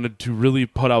really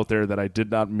put out there that I did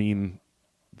not mean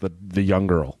the young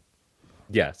girl.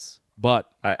 Yes. But...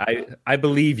 I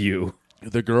believe you.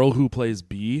 The girl who plays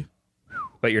B...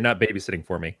 But you're not babysitting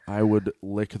for me. I would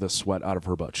lick the sweat out of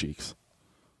her butt cheeks.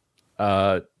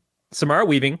 Samara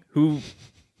Weaving, who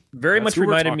very much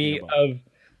reminded me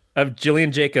of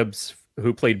Jillian Jacobs,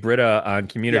 who played Britta on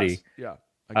Community. Yes.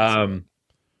 Yeah.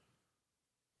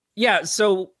 Yeah.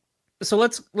 So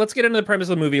let's get into the premise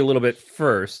of the movie a little bit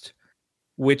first,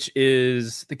 which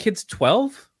is the kid's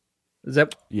 12. Is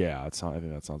that? Yeah, I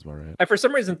think that sounds about right. I for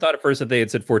some reason thought at first that they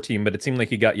had said 14, but it seemed like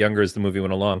he got younger as the movie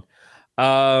went along.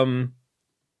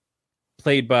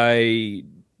 Played by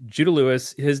Judah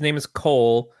Lewis. His name is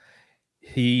Cole.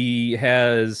 He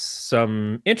has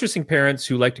some interesting parents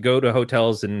who like to go to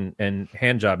hotels and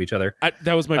hand job each other.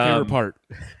 That was my favorite part.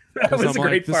 That was a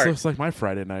great part. This looks like my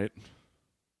Friday night.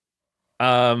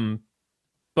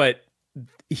 But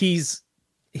he's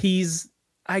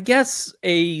I guess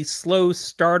a slow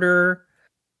starter.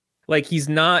 Like he's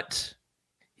not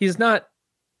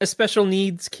a special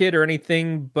needs kid or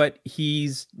anything, but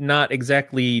he's not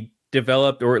exactly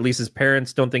developed, or at least his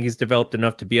parents don't think he's developed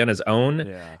enough to be on his own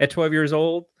at 12 years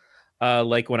old.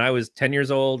 Like when I was 10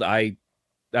 years old, I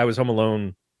was home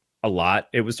alone a lot.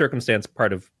 It was circumstance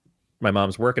part of my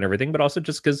mom's work and everything, but also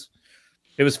just because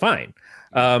it was fine.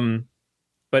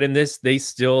 But in this, they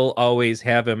still always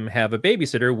have him have a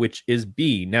babysitter, which is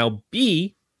B. Now,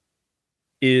 B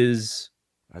is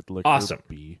awesome.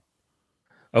 B.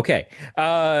 Okay.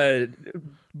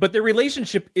 But their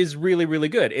relationship is really, really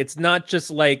good. It's not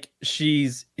just like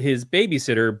she's his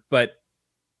babysitter, but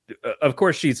of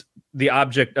course she's the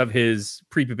object of his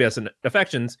prepubescent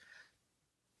affections,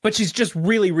 but she's just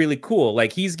really, really cool.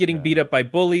 Like he's getting beat up by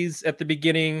bullies at the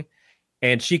beginning,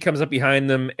 and she comes up behind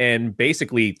them and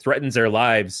basically threatens their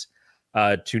lives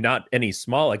to not any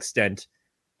small extent.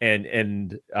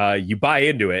 And you buy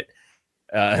into it.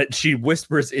 She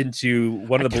whispers into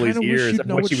one of the bullies' ears of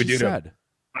what she would do to him.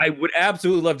 I would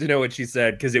absolutely love to know what she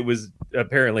said, because it was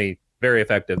apparently very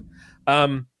effective.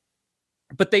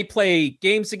 But they play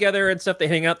games together and stuff. They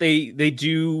hang out. They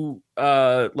do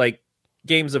like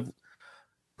games of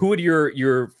who would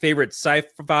your favorite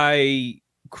sci-fi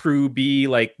crew be,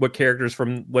 like what characters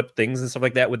from what things and stuff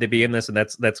like that would they be in this, and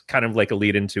that's kind of like a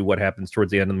lead into what happens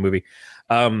towards the end of the movie.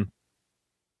 And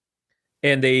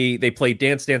they play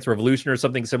Dance Dance Revolution or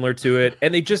something similar to it,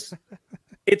 and they just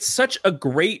it's such a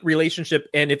great relationship.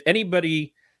 And if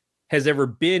anybody has ever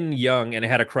been young and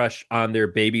had a crush on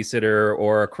their babysitter,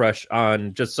 or a crush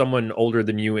on just someone older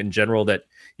than you in general, that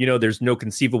there's no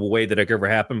conceivable way that it could ever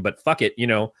happen, but fuck it,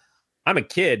 I'm a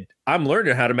kid, I'm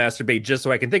learning how to masturbate just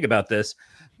so I can think about this.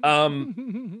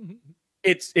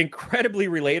 It's incredibly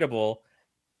relatable,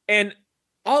 and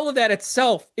all of that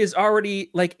itself is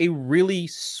already like a really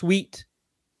sweet,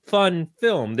 fun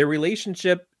film. Their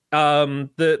relationship,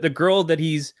 the girl that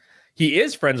he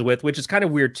is friends with, which is kind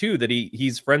of weird too, that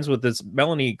he's friends with this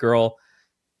Melanie girl,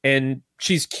 and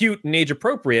she's cute and age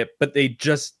appropriate, but they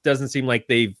just doesn't seem like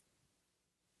they've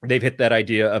hit that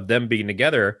idea of them being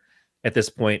together at this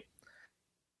point.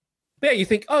 But yeah, you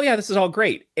think, oh yeah, this is all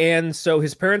great. And so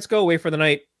his parents go away for the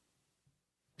night.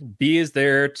 B is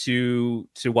there to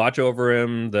watch over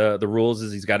him. The rules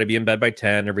is he's got to be in bed by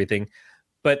 10, everything.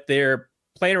 But they're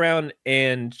playing around,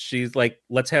 and she's like,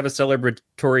 let's have a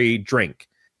celebratory drink.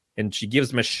 And she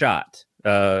gives him a shot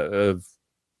of,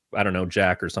 I don't know,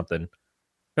 Jack or something.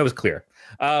 That was clear.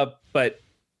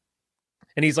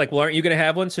 And he's like, well, aren't you going to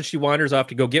have one? So she wanders off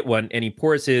to go get one, and he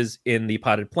pours his in the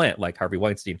potted plant like Harvey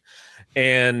Weinstein.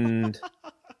 And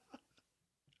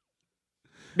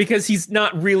because he's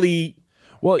not really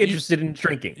interested in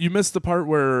drinking. You missed the part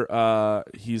where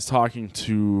he's talking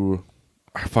to,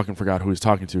 I fucking forgot who he's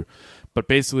talking to, but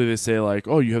basically they say like,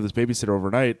 oh, you have this babysitter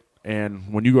overnight,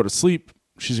 and when you go to sleep,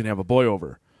 she's going to have a boy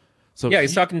over. So yeah,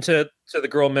 he's talking to the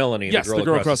girl Melanie. Yes, the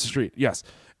girl across the street. Yes.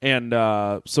 And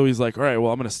so he's like, all right,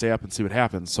 well, I'm going to stay up and see what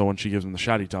happens. So when she gives him the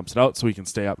shot, he dumps it out so he can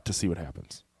stay up to see what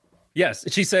happens. Yes.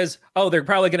 She says, oh, they're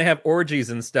probably going to have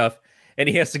orgies and stuff. And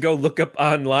he has to go look up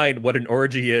online what an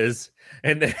orgy is,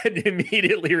 and then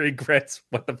immediately regrets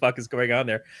what the fuck is going on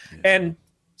there. Yeah. And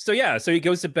so he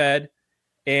goes to bed,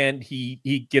 and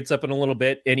he gets up in a little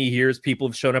bit, and he hears people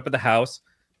have shown up at the house.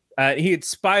 He had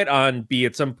spied on B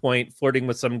at some point, flirting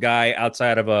with some guy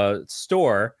outside of a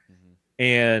store. Mm-hmm.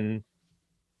 And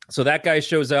so that guy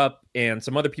shows up, and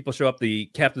some other people show up. The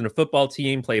captain of football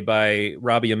team, played by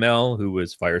Robbie Amell, who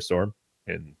was Firestorm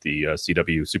in the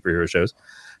CW superhero shows,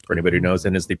 for anybody who knows,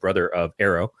 and is the brother of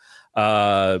Arrow.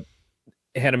 Hannah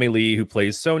Mae Lee, who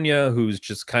plays Sonia, who's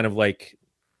just kind of like,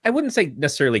 I wouldn't say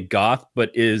necessarily goth,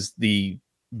 but is the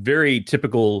very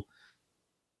typical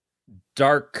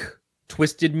dark,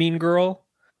 twisted mean girl.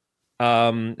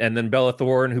 And then Bella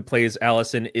Thorne, who plays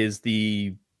Allison, is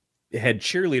the head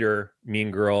cheerleader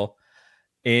mean girl.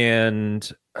 And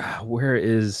where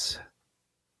is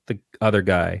the other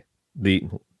guy?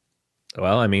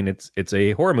 It's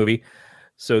a horror movie.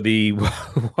 So the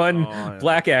one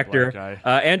black actor,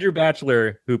 Andrew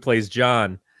Bachelor, who plays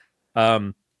John,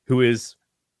 who is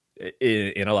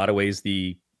in a lot of ways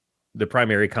the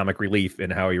primary comic relief in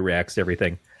how he reacts to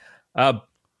everything, but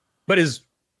is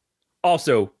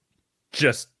also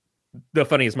just the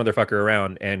funniest motherfucker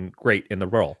around and great in the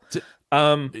role.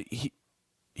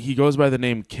 He goes by the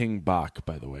name King Bach,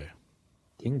 by the way.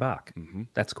 King Bach. Mm-hmm.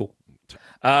 That's cool.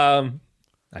 I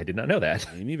did not know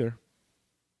that. Me neither.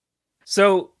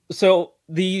 So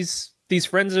these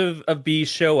friends of B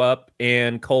show up,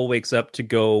 and Cole wakes up to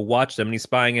go watch them, and he's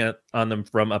spying on them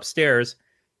from upstairs,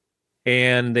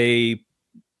 and they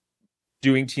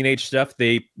doing teenage stuff.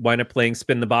 They wind up playing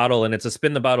Spin the Bottle, and it's a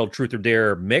Spin the Bottle Truth or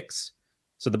Dare mix.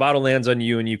 So the bottle lands on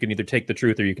you, and you can either take the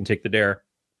truth or you can take the dare.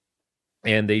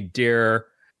 And they dare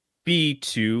B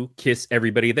to kiss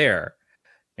everybody there.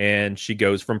 And she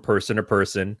goes from person to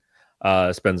person,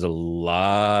 spends a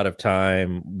lot of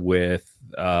time with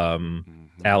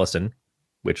Allison,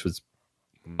 which was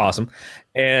awesome.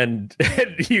 And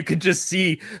you could just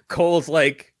see Cole's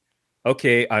like,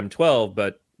 okay, I'm 12,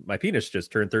 but my penis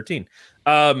just turned 13.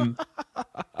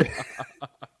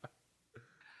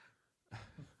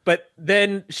 But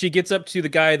then she gets up to the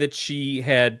guy that she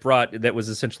had brought that was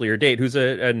essentially her date, who's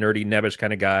a nerdy, nebbish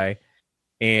kind of guy.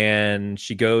 And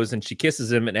she goes and she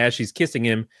kisses him. And as she's kissing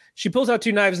him, she pulls out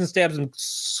 2 knives and stabs him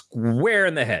square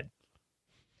in the head.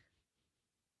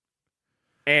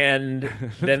 And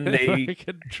then they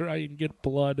could try and get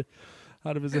blood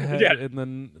out of his head. Yeah. And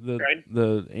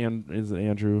then is it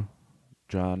Andrew?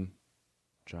 John.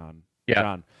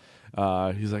 Yeah.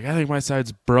 He's like, I think my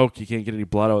side's broke. You can't get any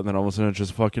blood out. And then all of a sudden it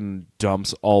just fucking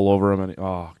dumps all over him. And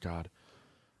oh, God.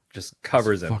 Just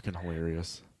covers him. Fucking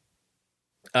hilarious.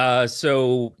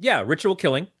 So, yeah, ritual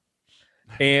killing.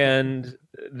 And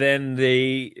then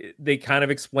they kind of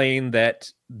explain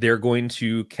that they're going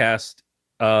to cast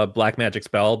a black magic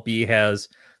spell. B has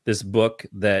this book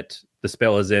that the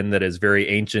spell is in that is very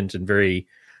ancient and very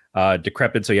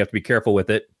decrepit, so you have to be careful with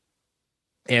it.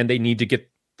 And they need to get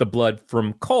the blood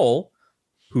from Cole,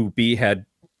 who B had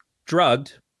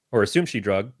drugged, or assumed she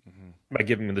drugged, by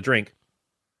giving him the drink.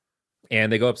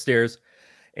 And they go upstairs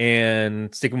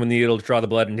and stick him with the needle to draw the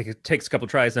blood, and it takes a couple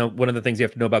tries. Now, one of the things you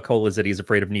have to know about Cole is that he's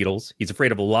afraid of needles. He's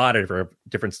afraid of a lot of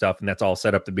different stuff, and that's all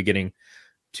set up at the beginning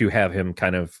to have him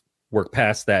kind of work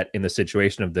past that in the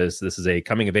situation of this. This is a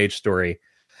coming-of-age story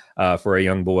for a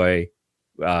young boy,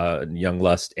 young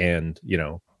lust, and,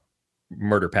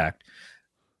 murder pact.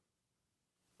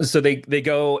 So they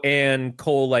go, and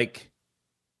Cole, like,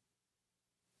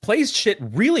 plays shit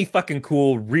really fucking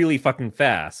cool, really fucking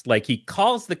fast. Like, he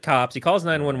calls the cops, he calls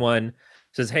 911,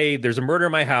 says, hey, there's a murder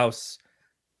in my house,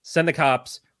 send the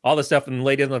cops, all this stuff. And the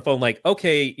lady on the phone, like,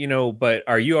 okay, but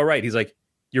are you all right? He's like,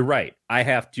 you're right. I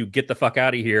have to get the fuck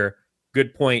out of here.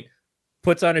 Good point.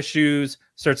 Puts on his shoes,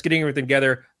 starts getting everything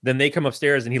together. Then they come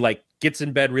upstairs, and he, like, gets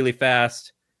in bed really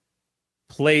fast,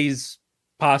 plays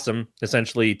possum,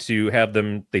 essentially, to have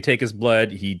them, they take his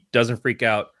blood. He doesn't freak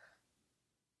out.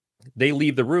 They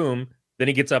leave the room. Then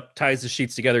he gets up, ties the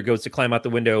sheets together, goes to climb out the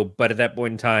window. But at that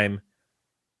point in time,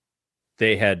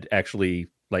 they had actually,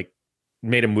 like,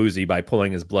 made him woozy by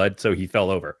pulling his blood, so he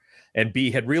fell over. And B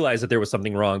had realized that there was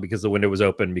something wrong because the window was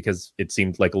open, because it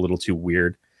seemed like a little too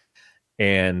weird.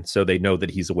 And so they know that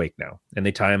he's awake now. And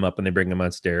they tie him up and they bring him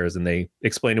downstairs and they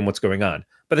explain to him what's going on.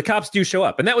 But the cops do show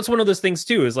up. And that was one of those things,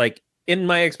 too, is like, in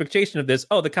my expectation of this,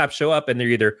 the cops show up and they're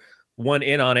either one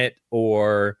in on it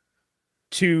or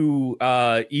too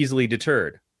easily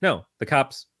deterred. No, the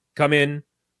cops come in.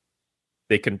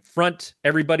 They confront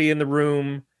everybody in the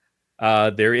room.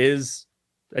 There is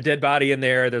a dead body in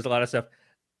there. There's a lot of stuff.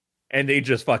 And they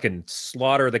just fucking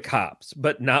slaughter the cops,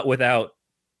 but not without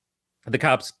the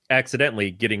cops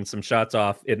accidentally getting some shots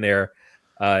off in there,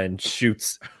 and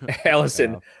shoots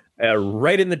Allison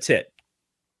right in the tit.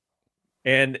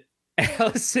 And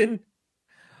Allison,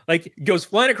 like, goes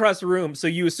flying across the room. So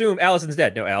you assume Allison's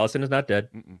dead. No, Allison is not dead.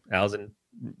 Allison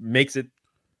makes it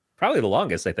probably the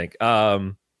longest, I think.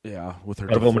 Yeah, with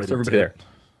her everybody there.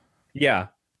 Yeah.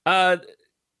 The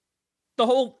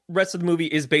whole rest of the movie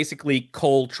is basically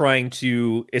Cole trying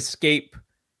to escape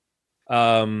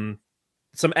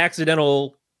some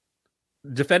accidental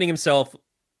defending himself,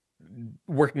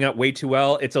 working out way too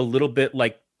well. It's a little bit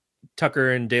like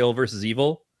Tucker and Dale versus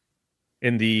Evil.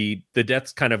 In the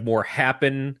deaths kind of more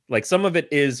happen. Like, some of it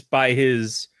is by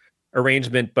his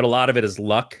arrangement, but a lot of it is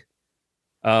luck.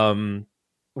 When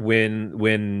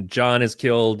John is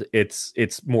killed,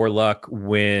 it's more luck.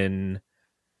 When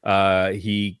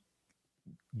he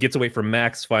gets away from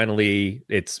Max, finally,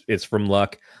 it's from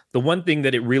luck. The one thing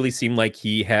that it really seemed like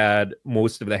he had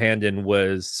most of the hand in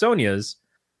was Sonia's,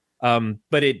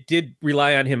 but it did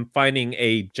rely on him finding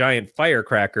a giant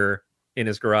firecracker in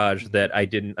his garage that I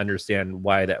didn't understand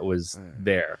why that was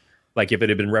there. Like, if it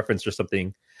had been referenced or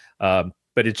something. But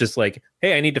it's just like,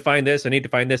 hey, I need to find this. I need to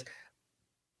find this.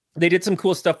 They did some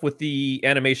cool stuff with the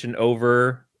animation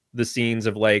over the scenes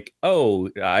of, like, oh,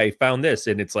 I found this.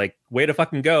 And it's like, way to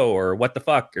fucking go, or what the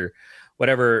fuck, or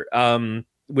whatever.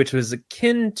 Which was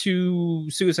akin to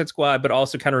Suicide Squad, but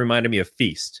also kind of reminded me of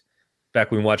Feast. Back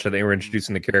when we watched how they were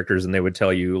introducing the characters and they would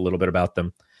tell you a little bit about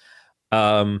them.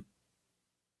 And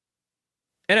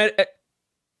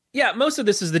most of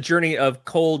this is the journey of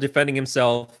Cole defending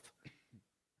himself,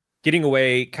 getting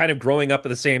away, kind of growing up at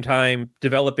the same time,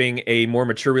 developing a more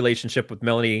mature relationship with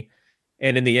Melanie,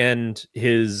 And in the end,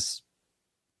 his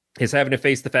having to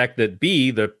face the fact that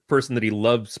B, the person that he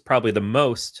loves probably the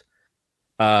most,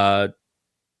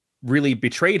 really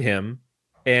betrayed him.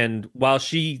 And while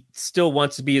she still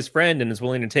wants to be his friend and is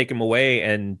willing to take him away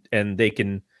and they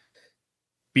can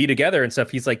be together and stuff,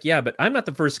 he's like, yeah, but I'm not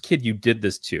the first kid you did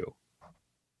this to.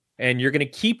 And you're going to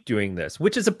keep doing this,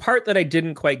 which is a part that I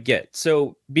didn't quite get.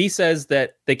 So B says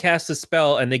that they cast a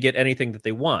spell and they get anything that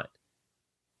they want.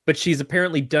 But she's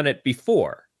apparently done it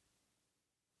before.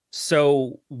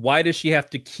 So why does she have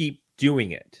to keep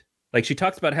doing it? Like, she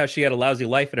talks about how she had a lousy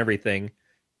life and everything.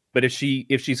 But if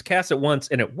she's cast it once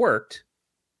and it worked,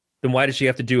 then why does she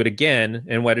have to do it again?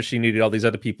 And why does she need all these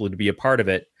other people to be a part of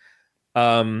it?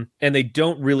 And they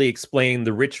don't really explain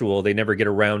the ritual. They never get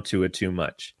around to it too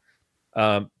much.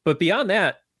 But beyond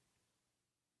that,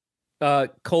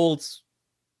 Cole's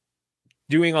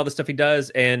doing all the stuff he does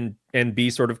and be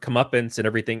sort of comeuppance and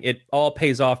everything. It all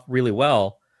pays off really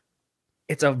well.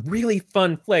 It's a really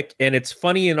fun flick, and it's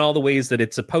funny in all the ways that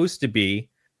it's supposed to be.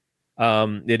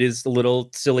 It is a little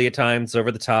silly at times,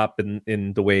 over the top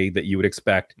in the way that you would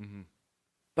expect. Mm-hmm.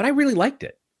 But I really liked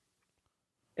it.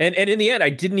 And in the end, I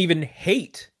didn't even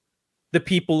hate the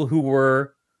people who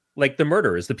were like the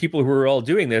murderers, the people who were all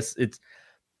doing this.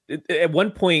 At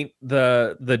one point,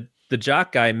 the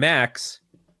jock guy, Max,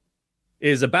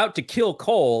 is about to kill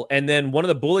Cole, and then one of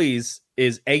the bullies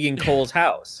is egging Cole's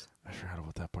house. I forgot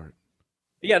about that part.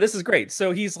 Yeah, this is great.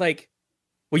 So he's like,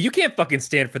 well, you can't fucking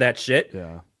stand for that shit.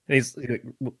 Yeah. And he's like,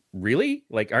 really?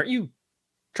 Like, aren't you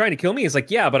trying to kill me? He's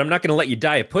like, yeah, but I'm not going to let you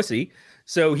die a pussy.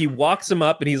 So he walks him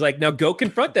up and he's like, now go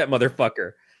confront that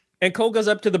motherfucker. And Cole goes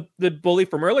up to the bully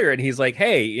from earlier and he's like,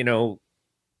 hey,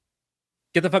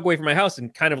 get the fuck away from my house,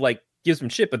 and kind of like gives him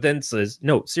shit, but then says,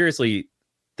 no, seriously,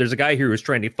 there's a guy here who's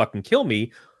trying to fucking kill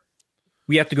me.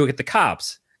 We have to go get the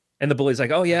cops. And the bully's like,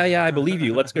 oh, yeah, I believe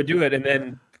you. Let's go do it. And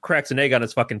then cracks an egg on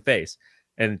his fucking face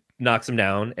and knocks him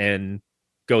down and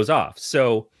goes off.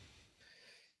 So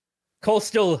Cole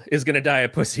still is going to die a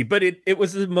pussy, but it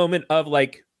was a moment of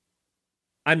like,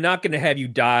 I'm not going to have you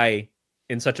die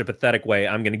in such a pathetic way.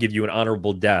 I'm going to give you an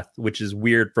honorable death, which is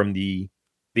weird from the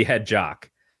head jock.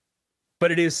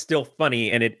 But it is still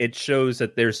funny, and it shows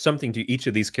that there's something to each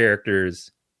of these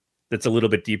characters that's a little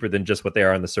bit deeper than just what they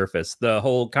are on the surface. The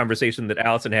whole conversation that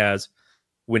Allison has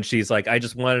when she's like, I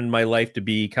just wanted my life to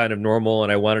be kind of normal,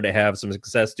 and I wanted to have some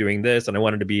success doing this, and I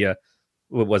wanted to be a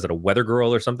weather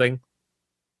girl or something?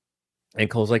 And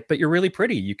Cole's like, but you're really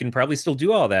pretty. You can probably still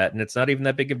do all that, and it's not even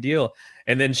that big of a deal.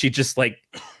 And then she's like,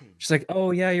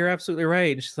 oh, yeah, you're absolutely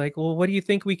right. And she's like, well, what do you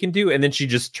think we can do? And then she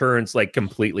just turns like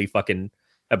completely fucking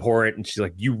abhorrent, and she's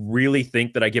like, you really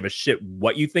think that I give a shit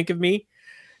what you think of me?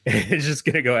 And it's just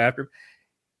gonna go after him.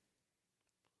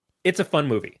 It's a fun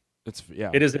movie.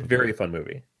 It is a very fun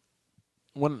movie.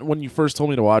 When you first told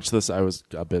me to watch this, I was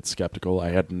a bit skeptical.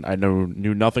 I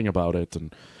knew nothing about it,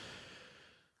 and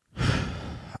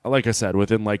like I said,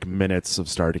 within like minutes of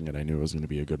starting it, I knew it was going to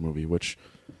be a good movie, which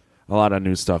a lot of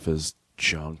new stuff is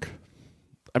junk.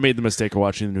 I made the mistake of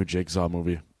watching the new Jigsaw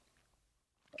movie.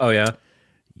 Oh yeah?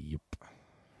 Yep.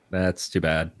 That's too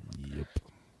bad. Yep.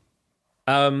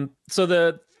 So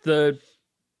the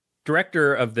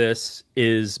director of this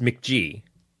is McG.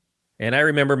 And I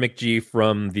remember McG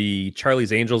from the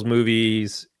Charlie's Angels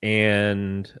movies,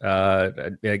 and I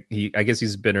guess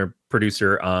he's been a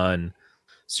producer on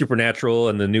Supernatural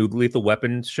and the new Lethal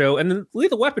Weapon show. And the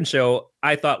Lethal Weapon show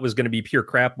I thought was going to be pure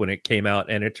crap when it came out,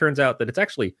 and it turns out that it's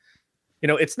actually,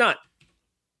 it's not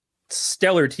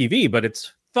stellar TV, but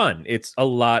it's fun. It's a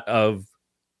lot of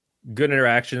good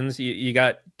interactions. You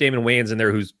got Damon Wayans in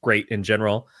there, who's great in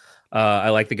general. I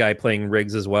like the guy playing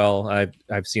Riggs as well.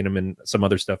 I've seen him in some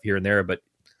other stuff here and there, but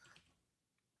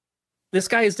this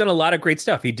guy has done a lot of great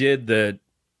stuff. He did the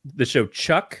show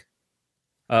Chuck.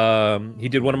 He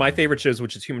did one of my favorite shows,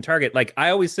 which is Human Target. Like,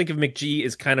 I always think of McG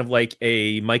as kind of like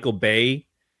a Michael Bay,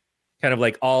 kind of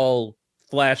like all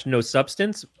flash, no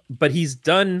substance, but he's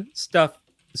done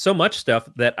so much stuff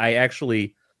that I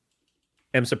actually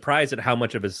am surprised at how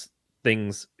much of his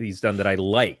things he's done that I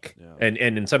like, and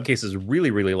in some cases really,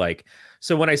 really like.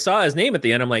 So when I saw his name at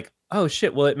the end, I'm like, oh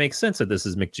shit, well, it makes sense that this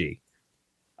is McG.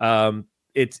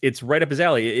 It's right up his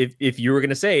alley. If you were going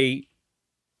to say,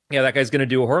 yeah, that guy's going to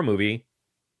do a horror movie,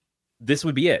 this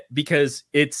would be it, because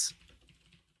it's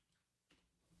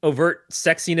overt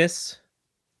sexiness,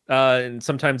 and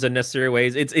sometimes unnecessary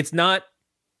ways. It's not,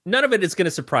 none of it is going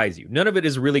to surprise you. None of it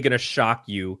is really going to shock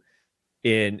you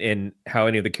in how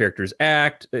any of the characters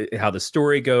act, how the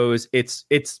story goes. It's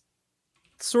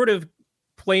sort of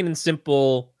plain and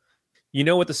simple. You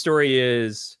know what the story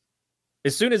is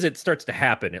as soon as it starts to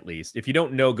happen, at least. If you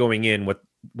don't know going in what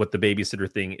what the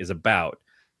babysitter thing is about.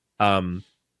 None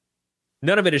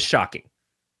of it is shocking,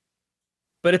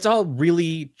 but it's all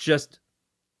really just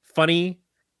funny.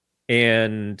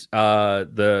 And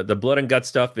the blood and gut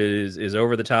stuff is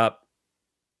over the top,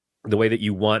 the way that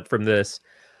you want from this.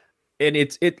 And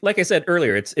it like I said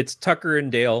earlier, it's Tucker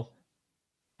and Dale.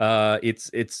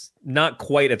 It's not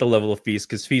quite at the level of Feast,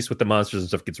 because Feast with the monsters and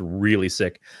stuff gets really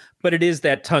sick, but it is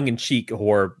that tongue-in-cheek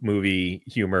horror movie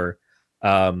humor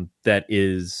that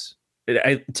is,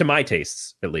 to my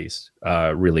tastes at least,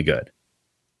 really good.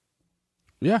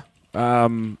 Yeah.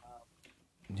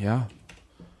 Yeah.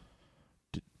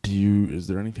 Is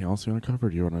there anything else you want to cover? Or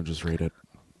do you want to just rate it?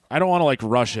 I don't want to like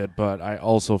rush it, but I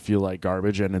also feel like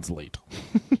garbage and it's late.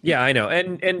 Yeah, I know.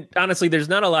 And honestly, there's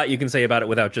not a lot you can say about it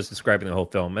without just describing the whole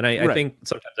film. And I think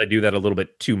sometimes I do that a little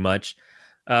bit too much.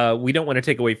 We don't want to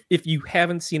take away, if you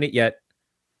haven't seen it yet,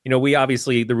 we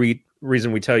obviously, the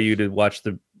reason we tell you to watch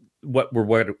what we're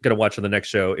going to watch on the next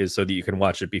show is so that you can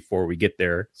watch it before we get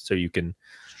there, so you can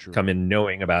come in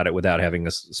knowing about it without having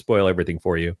us spoil everything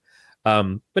for you.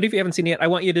 But if you haven't seen it yet, I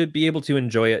want you to be able to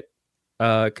enjoy it,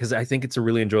 because I think it's a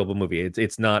really enjoyable movie.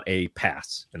 It's not a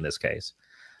pass in this case.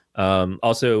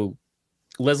 Also,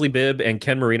 Leslie Bibb and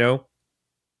Ken Marino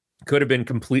could have been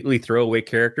completely throwaway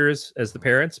characters as the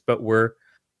parents, but were,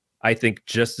 I think,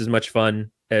 just as much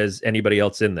fun as anybody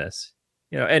else in this.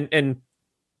 And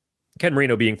Ken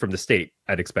Marino being from the state,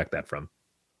 I'd expect that from.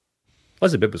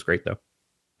 Leslie Bibb was great, though.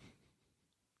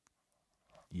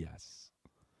 Yes.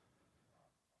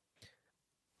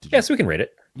 Yes, we can rate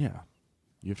it. Yeah.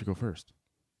 You have to go first.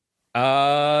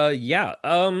 Yeah.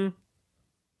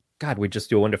 God, we just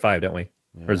do a 1 to 5, don't we?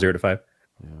 Yeah. Or 0 to 5?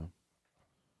 Yeah.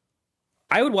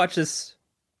 I would watch this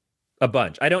a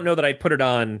bunch. I don't know that I'd put it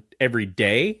on every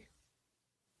day,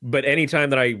 but anytime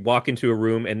that I walk into a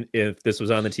room and if this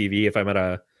was on the TV, if I'm at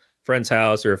a friend's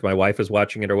house or if my wife was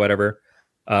watching it or whatever,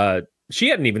 she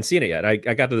hadn't even seen it yet. I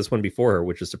got to this one before her,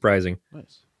 which is surprising.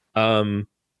 Nice.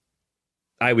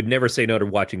 I would never say no to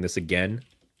watching this again.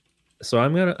 So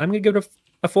I'm gonna give it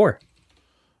a 4.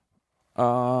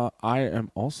 I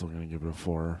am also gonna give it a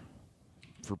 4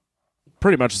 for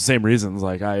pretty much the same reasons.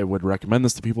 Like, I would recommend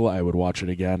this to people. I would watch it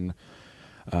again.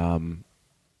 It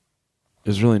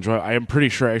was really enjoyable. I am pretty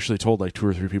sure I actually told like 2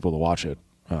 or 3 people to watch it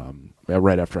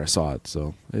right after I saw it.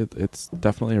 So it's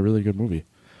definitely a really good movie.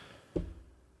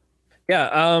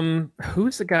 Yeah.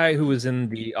 Who's the guy who was in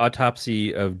the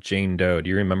autopsy of Jane Doe? Do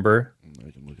you remember? I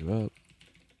can look it up.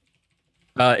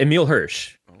 Emil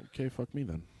Hirsch. Okay, fuck me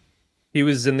then. He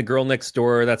was in The Girl Next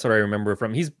Door. That's what I remember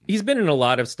from. He's been in a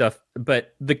lot of stuff,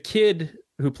 but the kid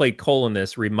who played Cole in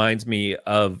this reminds me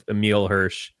of Emil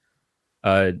Hirsch.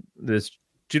 This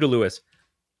Judah Lewis.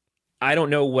 I don't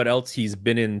know what else he's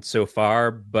been in so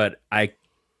far, but I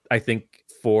think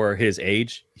for his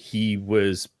age, he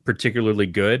was particularly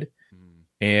good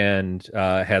and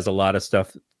has a lot of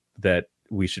stuff that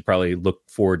we should probably look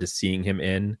forward to seeing him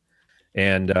in.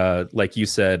 And like you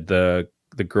said, the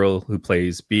girl who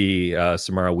plays B,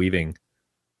 Samara Weaving,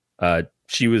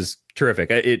 she was terrific.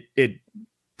 It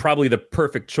probably the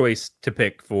perfect choice to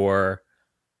pick for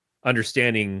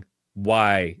understanding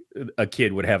why a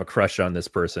kid would have a crush on this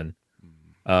person.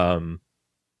 I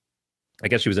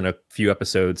guess she was in a few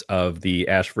episodes of the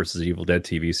Ash vs. Evil Dead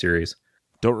TV series.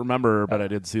 Don't remember, but I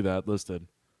did see that listed.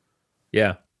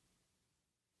 Yeah.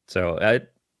 So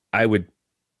I would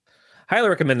highly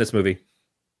recommend this movie.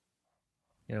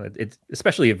 It's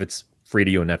especially if it's free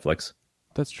to you on Netflix.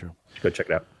 That's true. Go check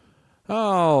it out.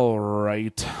 All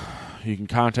right. You can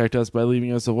contact us by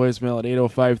leaving us a voicemail at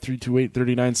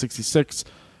 805-328-3966.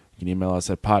 You can email us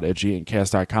at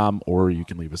pod@gncast.com, or you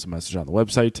can leave us a message on the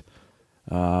website.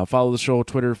 Follow the show,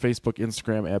 Twitter, Facebook,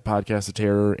 Instagram at Podcast of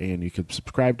Terror, and you can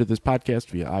subscribe to this podcast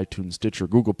via iTunes, Stitcher,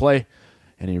 Google Play,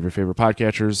 any of your favorite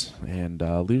podcatchers, and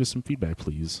leave us some feedback,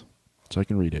 please, so I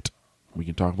can read it. We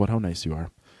can talk about how nice you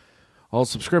are. All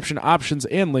subscription options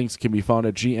and links can be found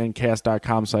at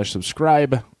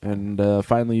gncast.com/subscribe. And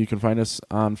finally, you can find us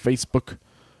on Facebook.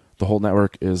 The whole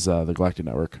network is the Galactic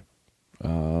Network.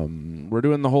 We're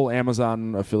doing the whole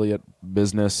Amazon affiliate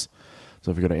business.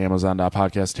 So if you go to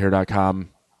amazon.podcastterror.com,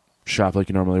 shop like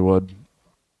you normally would.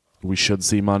 We should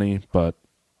see money, but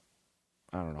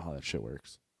I don't know how that shit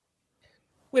works.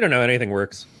 We don't know anything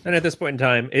works. And at this point in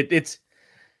time, it's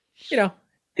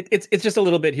just a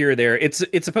little bit here or there.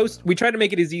 We try to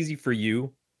make it as easy for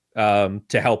you to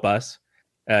help us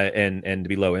and to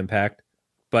be low impact.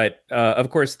 But of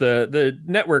course, the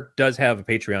network does have a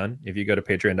Patreon. If you go to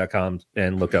patreon.com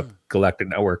and look up Galactic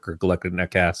Network or Galactic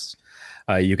Netcasts,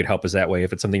 you could help us that way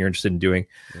if it's something you're interested in doing.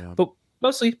 Yeah. But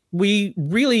mostly, we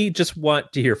really just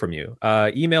want to hear from you.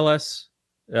 Email us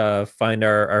find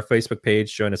our Facebook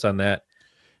page. Join us on that.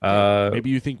 Maybe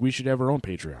you think we should have our own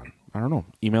Patreon. I don't know.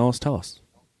 Email us. Tell us.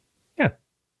 Yeah.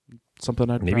 Something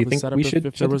I'd Maybe probably think set up we if should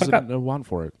there shut the was fuck up. a want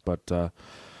for it. But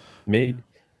Maybe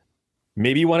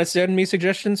you want to send me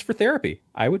suggestions for therapy.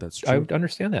 I would true.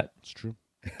 understand that it's true.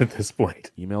 at this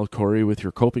point. Email Corey with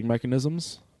your coping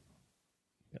mechanisms.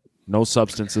 No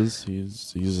substances.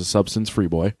 He's a substance-free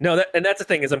boy. No, and that's the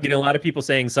thing is I'm getting a lot of people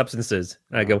saying substances.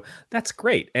 And I go, that's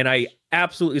great. And I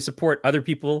absolutely support other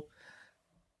people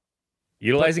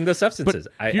utilizing those substances.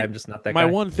 I'm just not that guy. My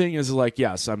one thing is like,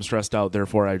 yes, I'm stressed out,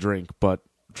 therefore I drink. But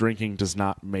drinking does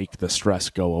not make the stress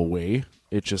go away.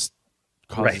 It just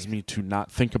causes me to not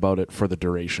think about it for the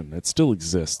duration. It still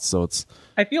exists. So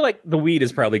I feel like the weed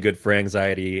is probably good for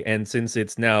anxiety. And since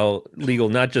it's now legal,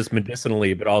 not just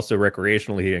medicinally, but also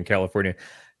recreationally here in California,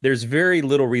 there's very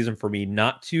little reason for me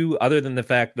not to, other than the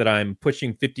fact that I'm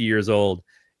pushing 50 years old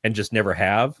and just never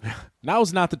have.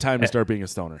 Now's not the time to start being a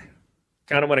stoner.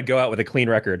 Kind of want to go out with a clean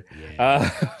record. Yeah.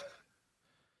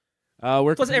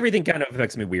 Plus, everything kind of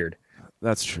affects me weird.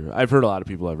 That's true. I've heard a lot of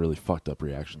people have really fucked up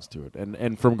reactions to it.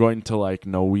 And from going to like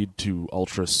no weed to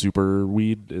ultra super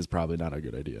weed is probably not a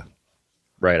good idea.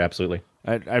 Right, absolutely.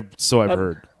 I've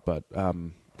heard. But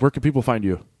where can people find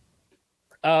you?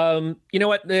 You know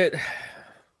what?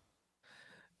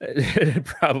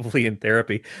 Probably in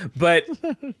therapy. But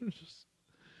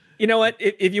you know what?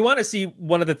 If you want to see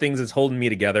one of the things that's holding me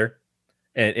together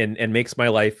and makes my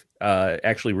life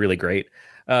actually really great,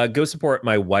 go support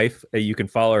my wife. You can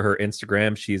follow her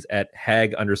Instagram. She's at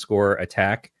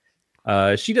hag_attack.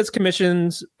 She does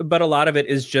commissions, but a lot of it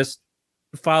is just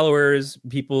followers,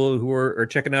 people who are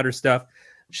checking out her stuff.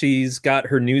 She's got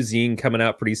her new zine coming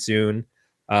out pretty soon.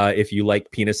 If you like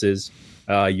penises,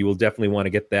 you will definitely want to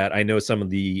get that. I know some of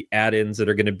the add-ins that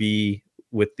are going to be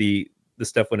with the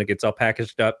stuff when it gets all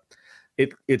packaged up.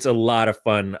 It's a lot of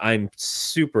fun. I'm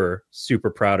super, super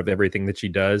proud of everything that she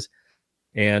does.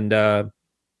 And a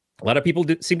lot of people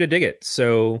seem to dig it.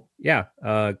 So yeah,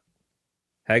 hag_attack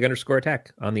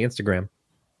on the Instagram.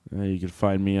 You can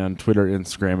find me on Twitter,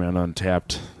 Instagram, and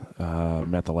Untapped.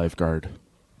 Matt the Lifeguard.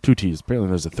 2 T's. Apparently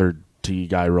there's a third T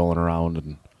guy rolling around,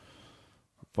 and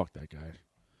fuck that guy.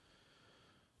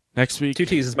 Next week. 2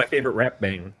 T's is my favorite rap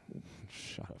bang.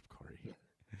 Shut up, Corey.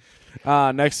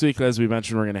 Next week, as we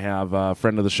mentioned, we're going to have a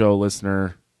friend of the show,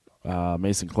 listener,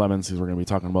 Mason Clemens, who we're going to be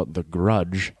talking about The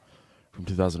Grudge from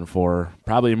 2004.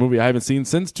 Probably a movie I haven't seen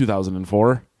since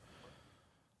 2004.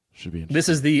 Should be interesting. This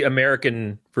is the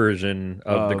American version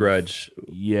of The Grudge.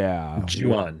 Yeah.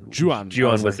 Ju-on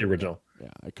was the original. Yeah,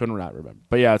 I couldn't not remember.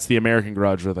 But yeah, it's the American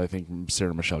Grudge with, I think,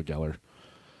 Sarah Michelle Gellar.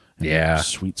 And yeah.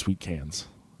 Sweet, sweet cans.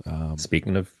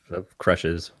 Speaking of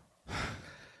crushes.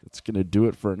 That's going to do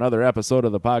it for another episode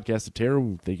of the Podcast of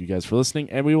Terror. Thank you guys for listening,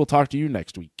 and we will talk to you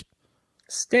next week.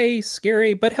 Stay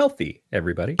scary but healthy,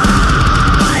 everybody.